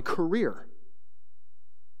about my career.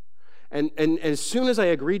 And as soon as I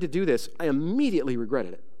agreed to do this, I immediately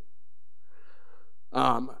regretted it.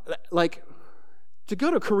 Like, to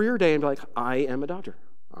go to career day and be like, I am a doctor,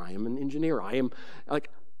 I am an engineer, I'm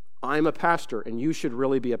a pastor, and you should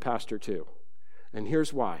really be a pastor too. And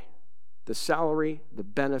here's why. The salary, the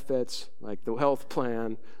benefits, like the health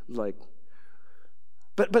plan,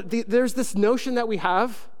 there's this notion that we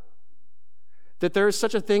have that there is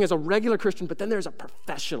such a thing as a regular Christian, but then there's a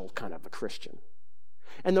professional kind of a Christian.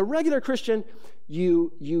 And the regular Christian,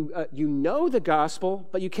 you know the gospel,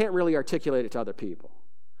 but you can't really articulate it to other people.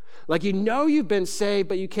 Like, you know you've been saved,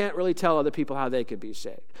 but you can't really tell other people how they could be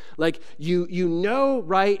saved. Like, you know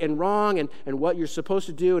right and wrong and what you're supposed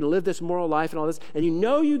to do and live this moral life and all this, and you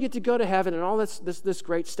know you get to go to heaven and all this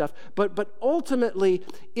great stuff. But ultimately,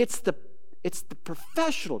 it's the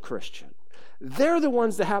professional Christian. They're the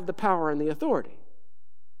ones that have the power and the authority.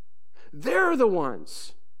 They're the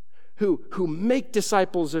ones who make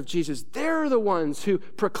disciples of Jesus. They're the ones who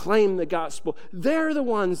proclaim the gospel. They're the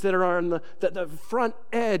ones that are on the front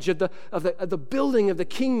edge of the building of the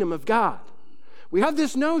kingdom of God. We have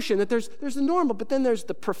this notion that there's the normal, but then there's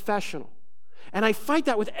the professional. And I fight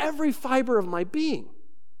that with every fiber of my being.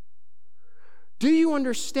 Do you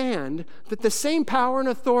understand that the same power and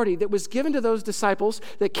authority that was given to those disciples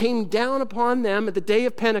that came down upon them at the day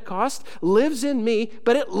of Pentecost lives in me,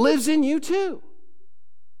 but it lives in you too?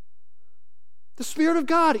 The Spirit of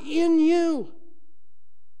God in you.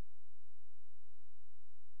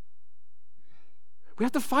 We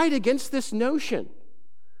have to fight against this notion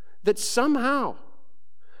that somehow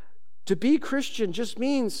to be Christian just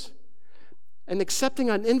means accepting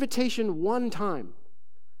an invitation one time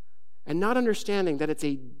and not understanding that it's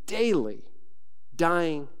a daily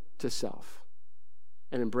dying to self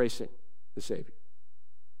and embracing the Savior.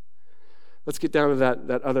 Let's get down to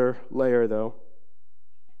that other layer, though.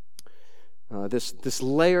 This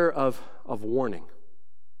layer of warning.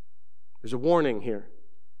 There's a warning here.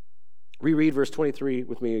 Reread verse 23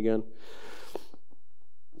 with me again.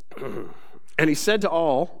 And he said to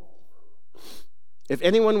all, if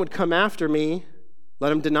anyone would come after me,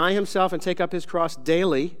 let him deny himself and take up his cross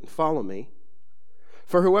daily and follow me.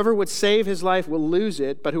 For whoever would save his life will lose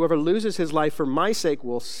it, but whoever loses his life for my sake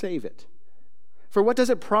will save it. For what does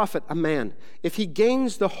it profit a man if he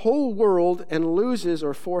gains the whole world and loses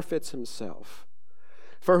or forfeits himself?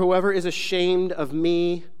 For whoever is ashamed of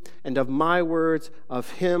me and of my words,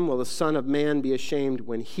 of him will the Son of Man be ashamed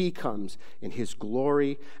when he comes in his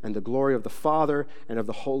glory and the glory of the Father and of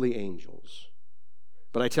the holy angels.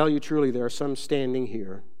 But I tell you truly, there are some standing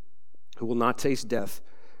here who will not taste death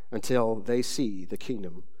until they see the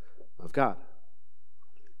kingdom of God.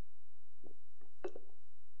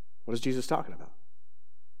 What is Jesus talking about?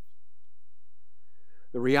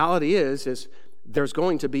 The reality is there's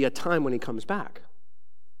going to be a time when he comes back.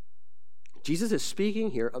 Jesus is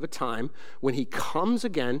speaking here of a time when he comes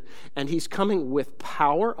again, and he's coming with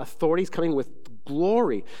power, authority. He's coming with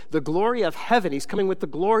glory, the glory of heaven. He's coming with the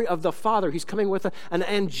glory of the Father. He's coming with an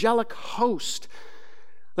angelic host.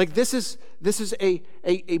 Like, this is a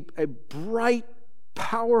bright,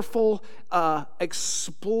 powerful,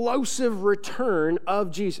 explosive return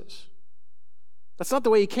of Jesus. That's not the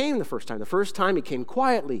way he came the first time. The first time he came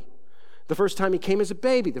quietly. The first time he came as a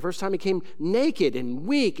baby. The first time he came naked and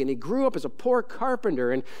weak, and he grew up as a poor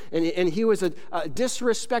carpenter, and he was a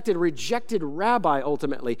disrespected, rejected rabbi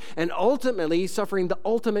ultimately, and ultimately suffering the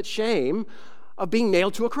ultimate shame of being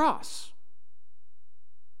nailed to a cross.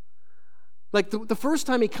 Like, the first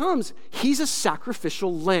time he comes, he's a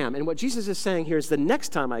sacrificial lamb. And what Jesus is saying here is, the next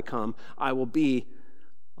time I come, I will be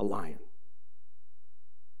a lion.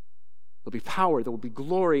 There'll be power, there will be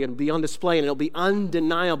glory, and it'll be on display, and it'll be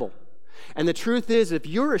undeniable. And the truth is, if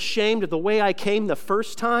you're ashamed of the way I came the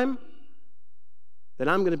first time, then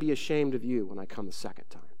I'm going to be ashamed of you when I come the second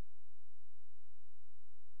time.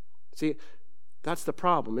 See, that's the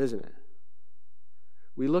problem, isn't it?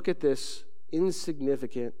 We look at this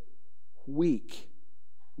insignificant, weak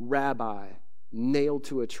rabbi nailed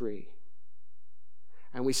to a tree,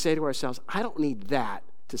 and we say to ourselves, I don't need that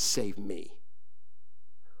to save me.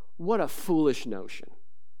 What a foolish notion.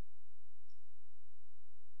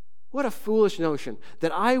 What a foolish notion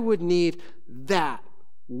that I would need that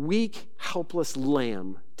weak, helpless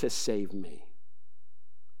lamb to save me.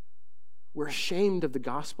 We're ashamed of the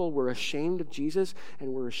gospel, we're ashamed of Jesus,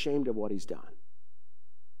 and we're ashamed of what he's done.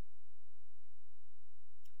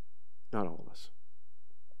 Not all of us.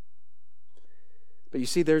 But you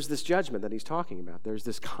see, there's this judgment that he's talking about. There's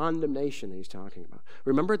this condemnation that he's talking about.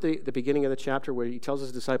 Remember at the beginning of the chapter where he tells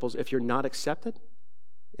his disciples, if you're not accepted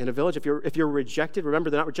in a village, if you're rejected, remember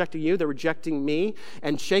they're not rejecting you, they're rejecting me,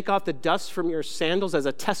 and shake off the dust from your sandals as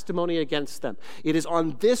a testimony against them. It is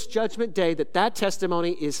on this judgment day that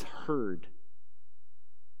testimony is heard.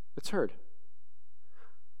 It's heard.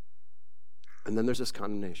 And then there's this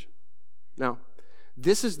condemnation. Now,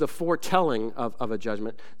 this is the foretelling of a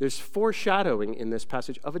judgment. There's foreshadowing in this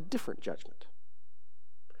passage of a different judgment.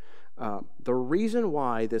 The reason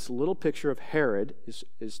why this little picture of Herod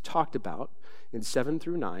is talked about in 7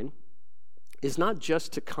 through 9 is not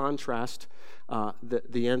just to contrast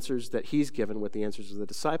the answers that he's given with the answers of the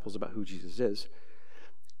disciples about who Jesus is.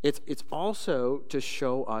 It's also to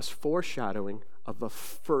show us foreshadowing of a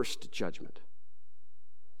first judgment.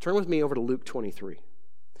 Turn with me over to Luke 23.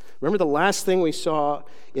 Remember the last thing we saw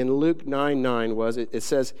in Luke 9:9 was, it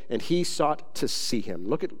says, and he sought to see him.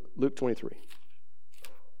 Look at Luke 23.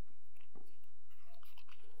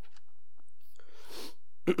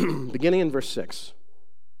 Beginning in verse 6.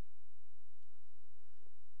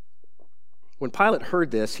 When Pilate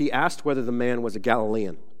heard this, he asked whether the man was a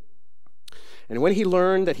Galilean. And when he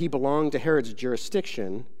learned that he belonged to Herod's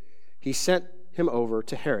jurisdiction, he sent him over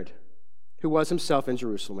to Herod, who was himself in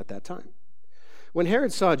Jerusalem at that time. When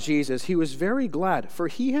Herod saw Jesus, he was very glad, for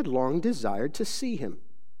he had long desired to see him,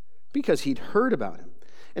 because he'd heard about him,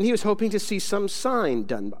 and he was hoping to see some sign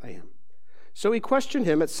done by him. So he questioned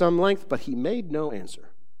him at some length, but he made no answer.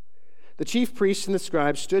 The chief priests and the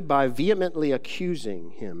scribes stood by, vehemently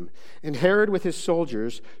accusing him, and Herod with his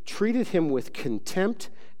soldiers treated him with contempt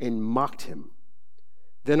and mocked him.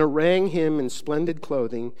 Then arraying him in splendid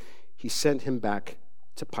clothing, he sent him back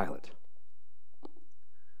to Pilate.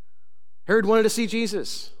 Herod wanted to see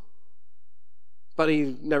Jesus, but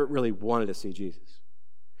he never really wanted to see Jesus.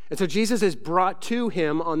 And so Jesus is brought to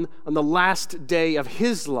him on the last day of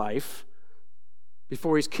his life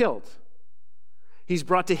before he's killed. He's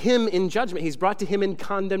brought to him in judgment. He's brought to him in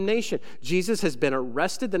condemnation. Jesus has been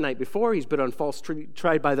arrested the night before. He's been on false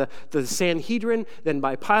tried by the Sanhedrin, then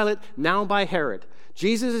by Pilate, now by Herod.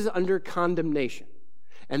 Jesus is under condemnation.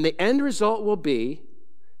 And the end result will be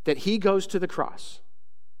that he goes to the cross.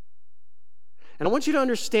 And I want you to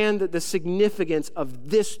understand that the significance of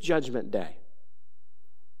this judgment day.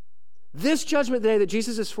 This judgment day that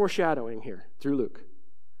Jesus is foreshadowing here through Luke.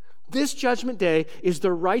 This judgment day is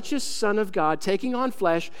the righteous Son of God taking on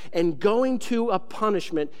flesh and going to a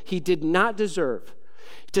punishment he did not deserve.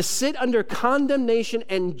 To sit under condemnation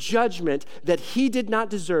and judgment that he did not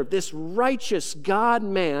deserve. This righteous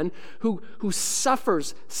God-man who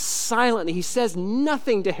suffers silently. He says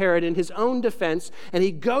nothing to Herod in his own defense, and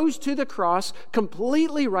he goes to the cross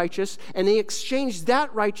completely righteous, and he exchanged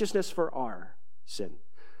that righteousness for our sin.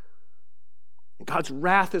 And God's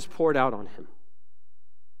wrath is poured out on him.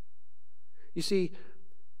 You see,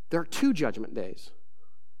 there are two judgment days.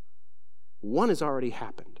 One has already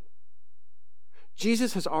happened.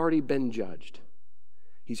 Jesus has already been judged.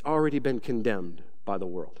 He's already been condemned by the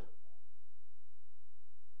world.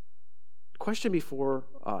 The question before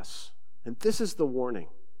us, and this is the warning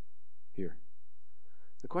here.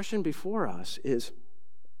 The question before us is,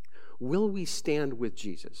 will we stand with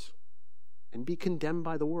Jesus and be condemned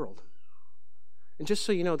by the world? And just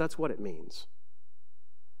so you know, that's what it means.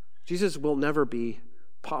 Jesus will never be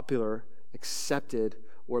popular, accepted,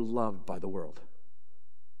 or loved by the world.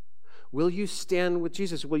 Will you stand with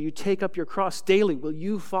Jesus? Will you take up your cross daily? Will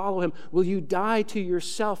you follow him? Will you die to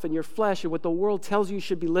yourself and your flesh and what the world tells you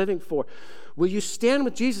should be living for? Will you stand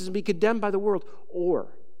with Jesus and be condemned by the world?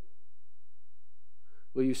 Or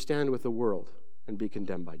will you stand with the world and be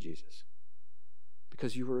condemned by Jesus?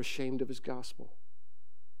 Because you were ashamed of his gospel.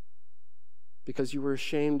 Because you were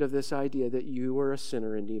ashamed of this idea that you were a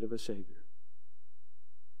sinner in need of a Savior.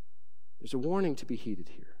 There's a warning to be heeded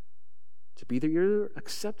here. To be either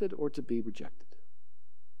accepted or to be rejected.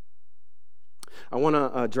 I want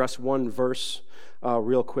to address one verse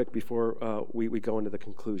real quick before we go into the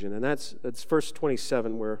conclusion. And that's verse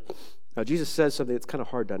 27 where Jesus says something that's kind of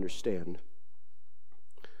hard to understand.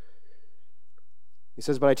 He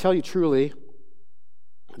says, "But I tell you truly,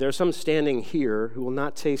 there are some standing here who will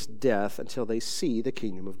not taste death until they see the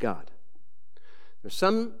kingdom of God." There's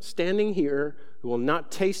some standing here who will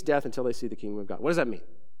not taste death until they see the kingdom of God. What does that mean?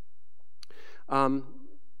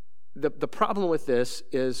 The problem with this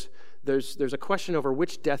is there's a question over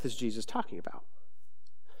which death is Jesus talking about.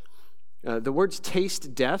 The words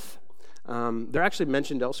taste death, they're actually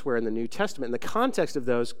mentioned elsewhere in the New Testament. And the context of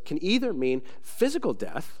those can either mean physical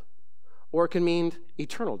death or it can mean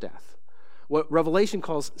eternal death. What Revelation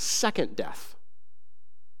calls second death.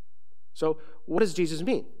 So what does Jesus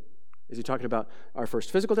mean? Is he talking about our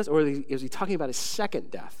first physical death, or is he talking about a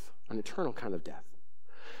second death, an eternal kind of death?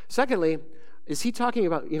 Secondly, is he talking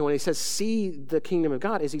about, when he says see the kingdom of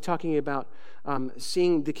God, is he talking about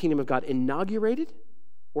seeing the kingdom of God inaugurated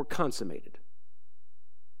or consummated?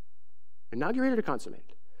 Inaugurated or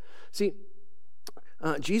consummated? See,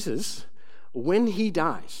 Jesus, when he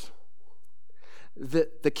dies,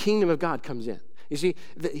 the kingdom of God comes in. You see,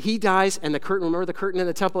 he dies, and the curtain, remember the curtain in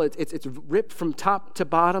the temple, it's ripped from top to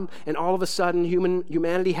bottom, and all of a sudden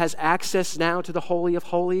humanity has access now to the Holy of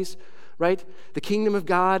Holies, right? The kingdom of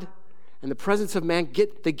God and the presence of man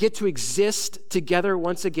get to exist together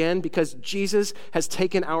once again because Jesus has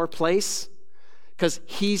taken our place, because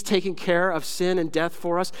he's taken care of sin and death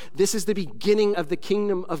for us. This is the beginning of the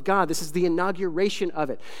kingdom of God. This is the inauguration of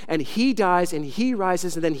it. And he dies and he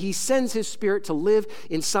rises, and then he sends his Spirit to live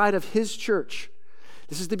inside of his church.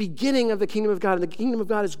 This is the beginning of the kingdom of God, and the kingdom of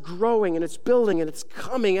God is growing and it's building and it's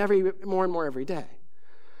coming more and more every day.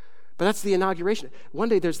 But that's the inauguration. One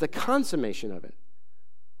day there's the consummation of it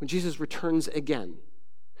when Jesus returns again.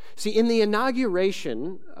 See, in the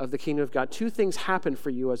inauguration of the kingdom of God, two things happen for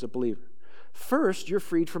you as a believer. First, you're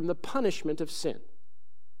freed from the punishment of sin.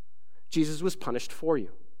 Jesus was punished for you.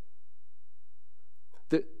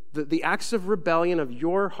 The acts of rebellion of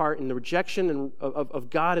your heart and the rejection of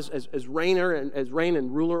God as reign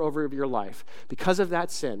and ruler over your life, because of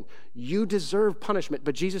that sin, you deserve punishment,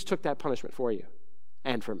 but Jesus took that punishment for you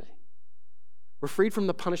and for me. We're freed from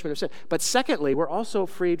the punishment of sin. But secondly, we're also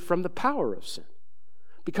freed from the power of sin.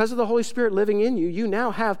 Because of the Holy Spirit living in you, you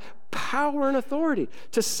now have power and authority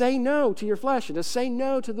to say no to your flesh and to say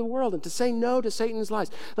no to the world and to say no to Satan's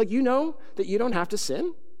lies. Like, you know that you don't have to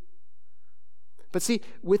sin. But see,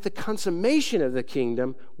 with the consummation of the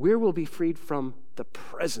kingdom, we will be freed from the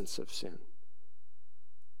presence of sin.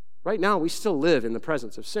 Right now, we still live in the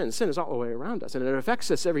presence of sin. Sin is all the way around us, and it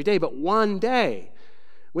affects us every day. But one day,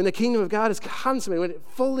 when the kingdom of God is consummated, when it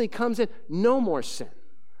fully comes in, no more sin,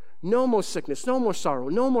 no more sickness, no more sorrow,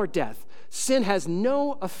 no more death. Sin has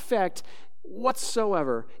no effect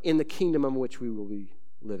whatsoever in the kingdom in which we will be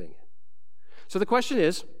living in. So the question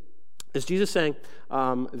is Jesus saying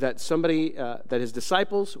that his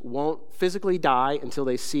disciples won't physically die until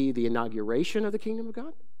they see the inauguration of the kingdom of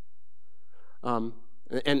God?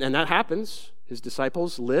 And that happens. His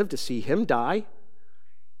disciples live to see him die,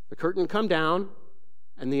 the curtain come down,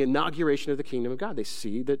 and the inauguration of the kingdom of God. They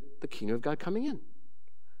see the kingdom of God coming in.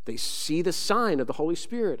 They see the sign of the Holy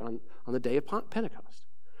Spirit on the day of Pentecost.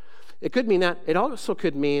 It could mean that. It also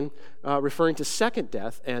could mean referring to second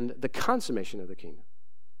death and the consummation of the kingdom.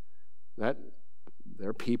 That there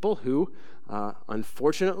are people who,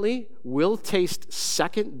 unfortunately, will taste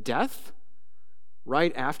second death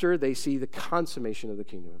right after they see the consummation of the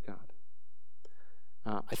kingdom of God.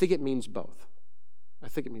 I think it means both.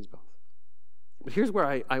 But here's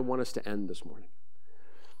where I want us to end this morning.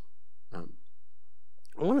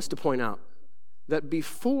 I want us to point out that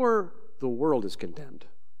before the world is condemned,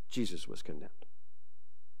 Jesus was condemned.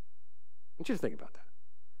 I want you to think about that.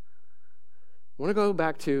 I want to go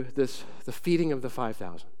back to the feeding of the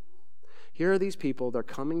 5,000. Here are these people, they're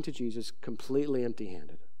coming to Jesus completely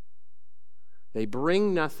empty-handed. They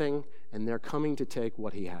bring nothing, and they're coming to take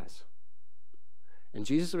what he has. And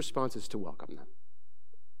Jesus' response is to welcome them.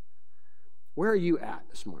 Where are you at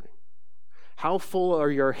this morning? How full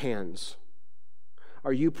are your hands?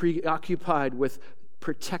 Are you preoccupied with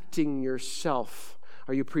protecting yourself?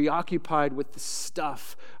 Are you preoccupied with the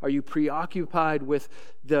stuff? Are you preoccupied with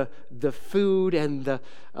the food and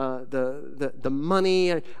the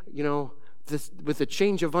money? With the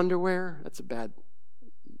change of underwear?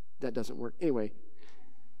 That doesn't work. Anyway.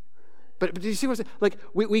 But do you see what I'm saying? Like,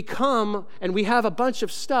 we come and we have a bunch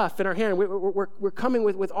of stuff in our hand. We're coming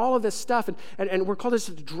with all of this stuff, and we're called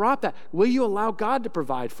to drop that. Will you allow God to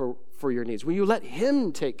provide for your needs? Will you let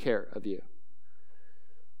him take care of you?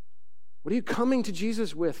 What are you coming to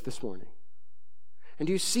Jesus with this morning? And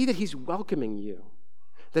do you see that he's welcoming you?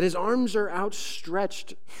 That his arms are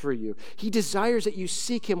outstretched for you? He desires that you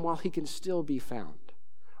seek him while he can still be found.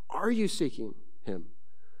 Are you seeking him?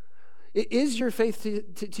 Is your faith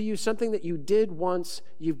to you something that you did once,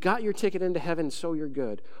 you've got your ticket into heaven, so you're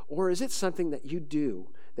good? Or is it something that you do,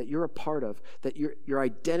 that you're a part of, that your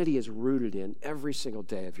identity is rooted in every single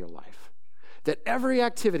day of your life? That every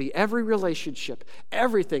activity, every relationship,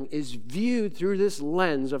 everything is viewed through this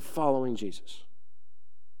lens of following Jesus.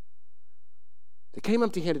 They came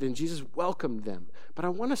empty-handed, and Jesus welcomed them. But I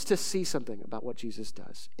want us to see something about what Jesus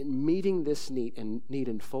does in meeting this need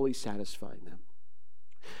and fully satisfying them.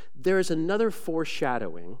 There is another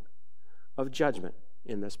foreshadowing of judgment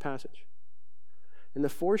in this passage. And the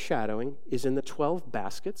foreshadowing is in the 12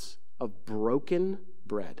 baskets of broken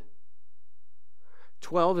bread.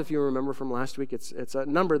 12, if you remember from last week, it's a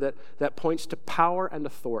number that points to power and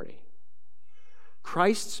authority.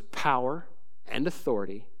 Christ's power and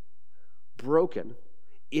authority broken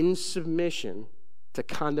in submission to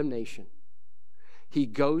condemnation. He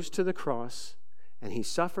goes to the cross and he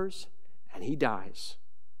suffers and he dies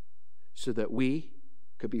so that we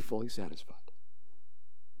could be fully satisfied.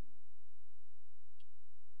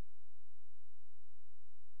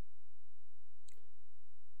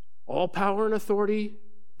 All power and authority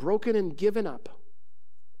broken and given up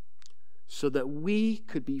so that we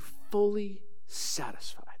could be fully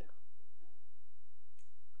satisfied.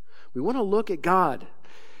 We want to look at God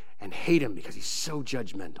and hate him because he's so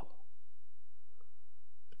judgmental.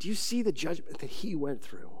 But do you see the judgment that he went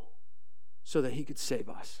through so that he could save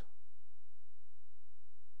us?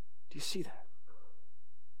 Do you see that?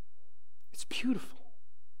 It's beautiful.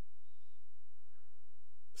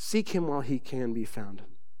 Seek him while he can be found.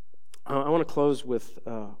 I want to close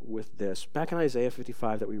with this. Back in Isaiah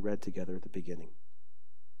 55 that we read together at the beginning.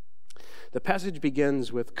 The passage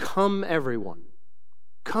begins with, "Come everyone."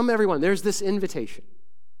 Come everyone. There's this invitation.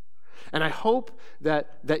 And I hope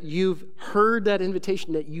that you've heard that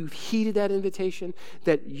invitation, that you've heeded that invitation,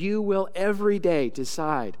 that you will every day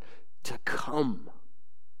decide to come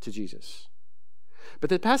to Jesus. But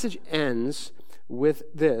the passage ends with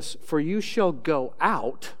this, "For you shall go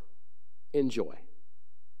out in joy."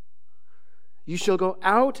 You shall go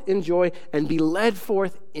out in joy and be led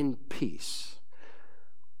forth in peace.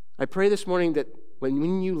 I pray this morning that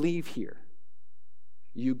when you leave here,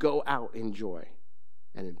 you go out in joy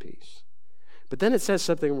and in peace. But then it says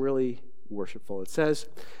something really worshipful. It says,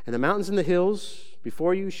 "And the mountains and the hills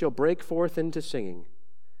before you shall break forth into singing,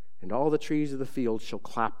 and all the trees of the field shall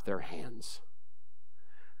clap their hands."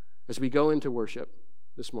 As we go into worship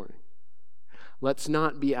this morning, let's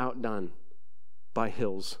not be outdone by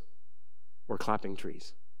hills or clapping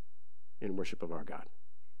trees in worship of our God.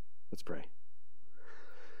 Let's pray.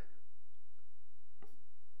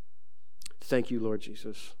 Thank you, Lord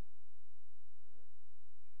Jesus.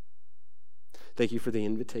 Thank you for the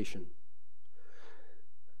invitation.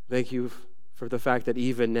 Thank you for the fact that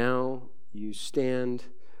even now you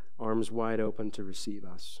stand arms wide open to receive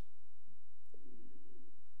us.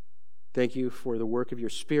 Thank you for the work of your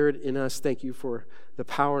Spirit in us. Thank you for the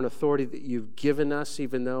power and authority that you've given us,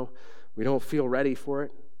 even though we don't feel ready for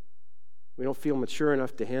it. We don't feel mature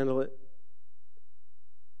enough to handle it.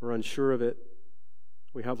 We're unsure of it.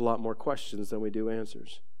 We have a lot more questions than we do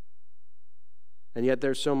answers. And yet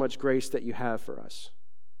there's so much grace that you have for us.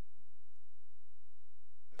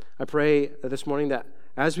 I pray this morning that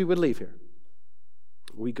as we would leave here,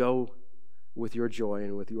 we go with your joy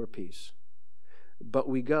and with your peace. But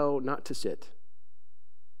we go not to sit.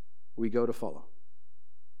 We go to follow.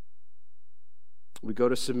 We go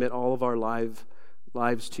to submit all of our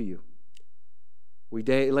lives to you. We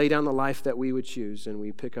lay down the life that we would choose, and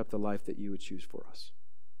we pick up the life that you would choose for us.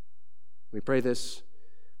 We pray this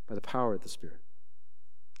by the power of the Spirit.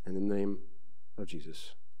 In the name of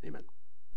Jesus, amen.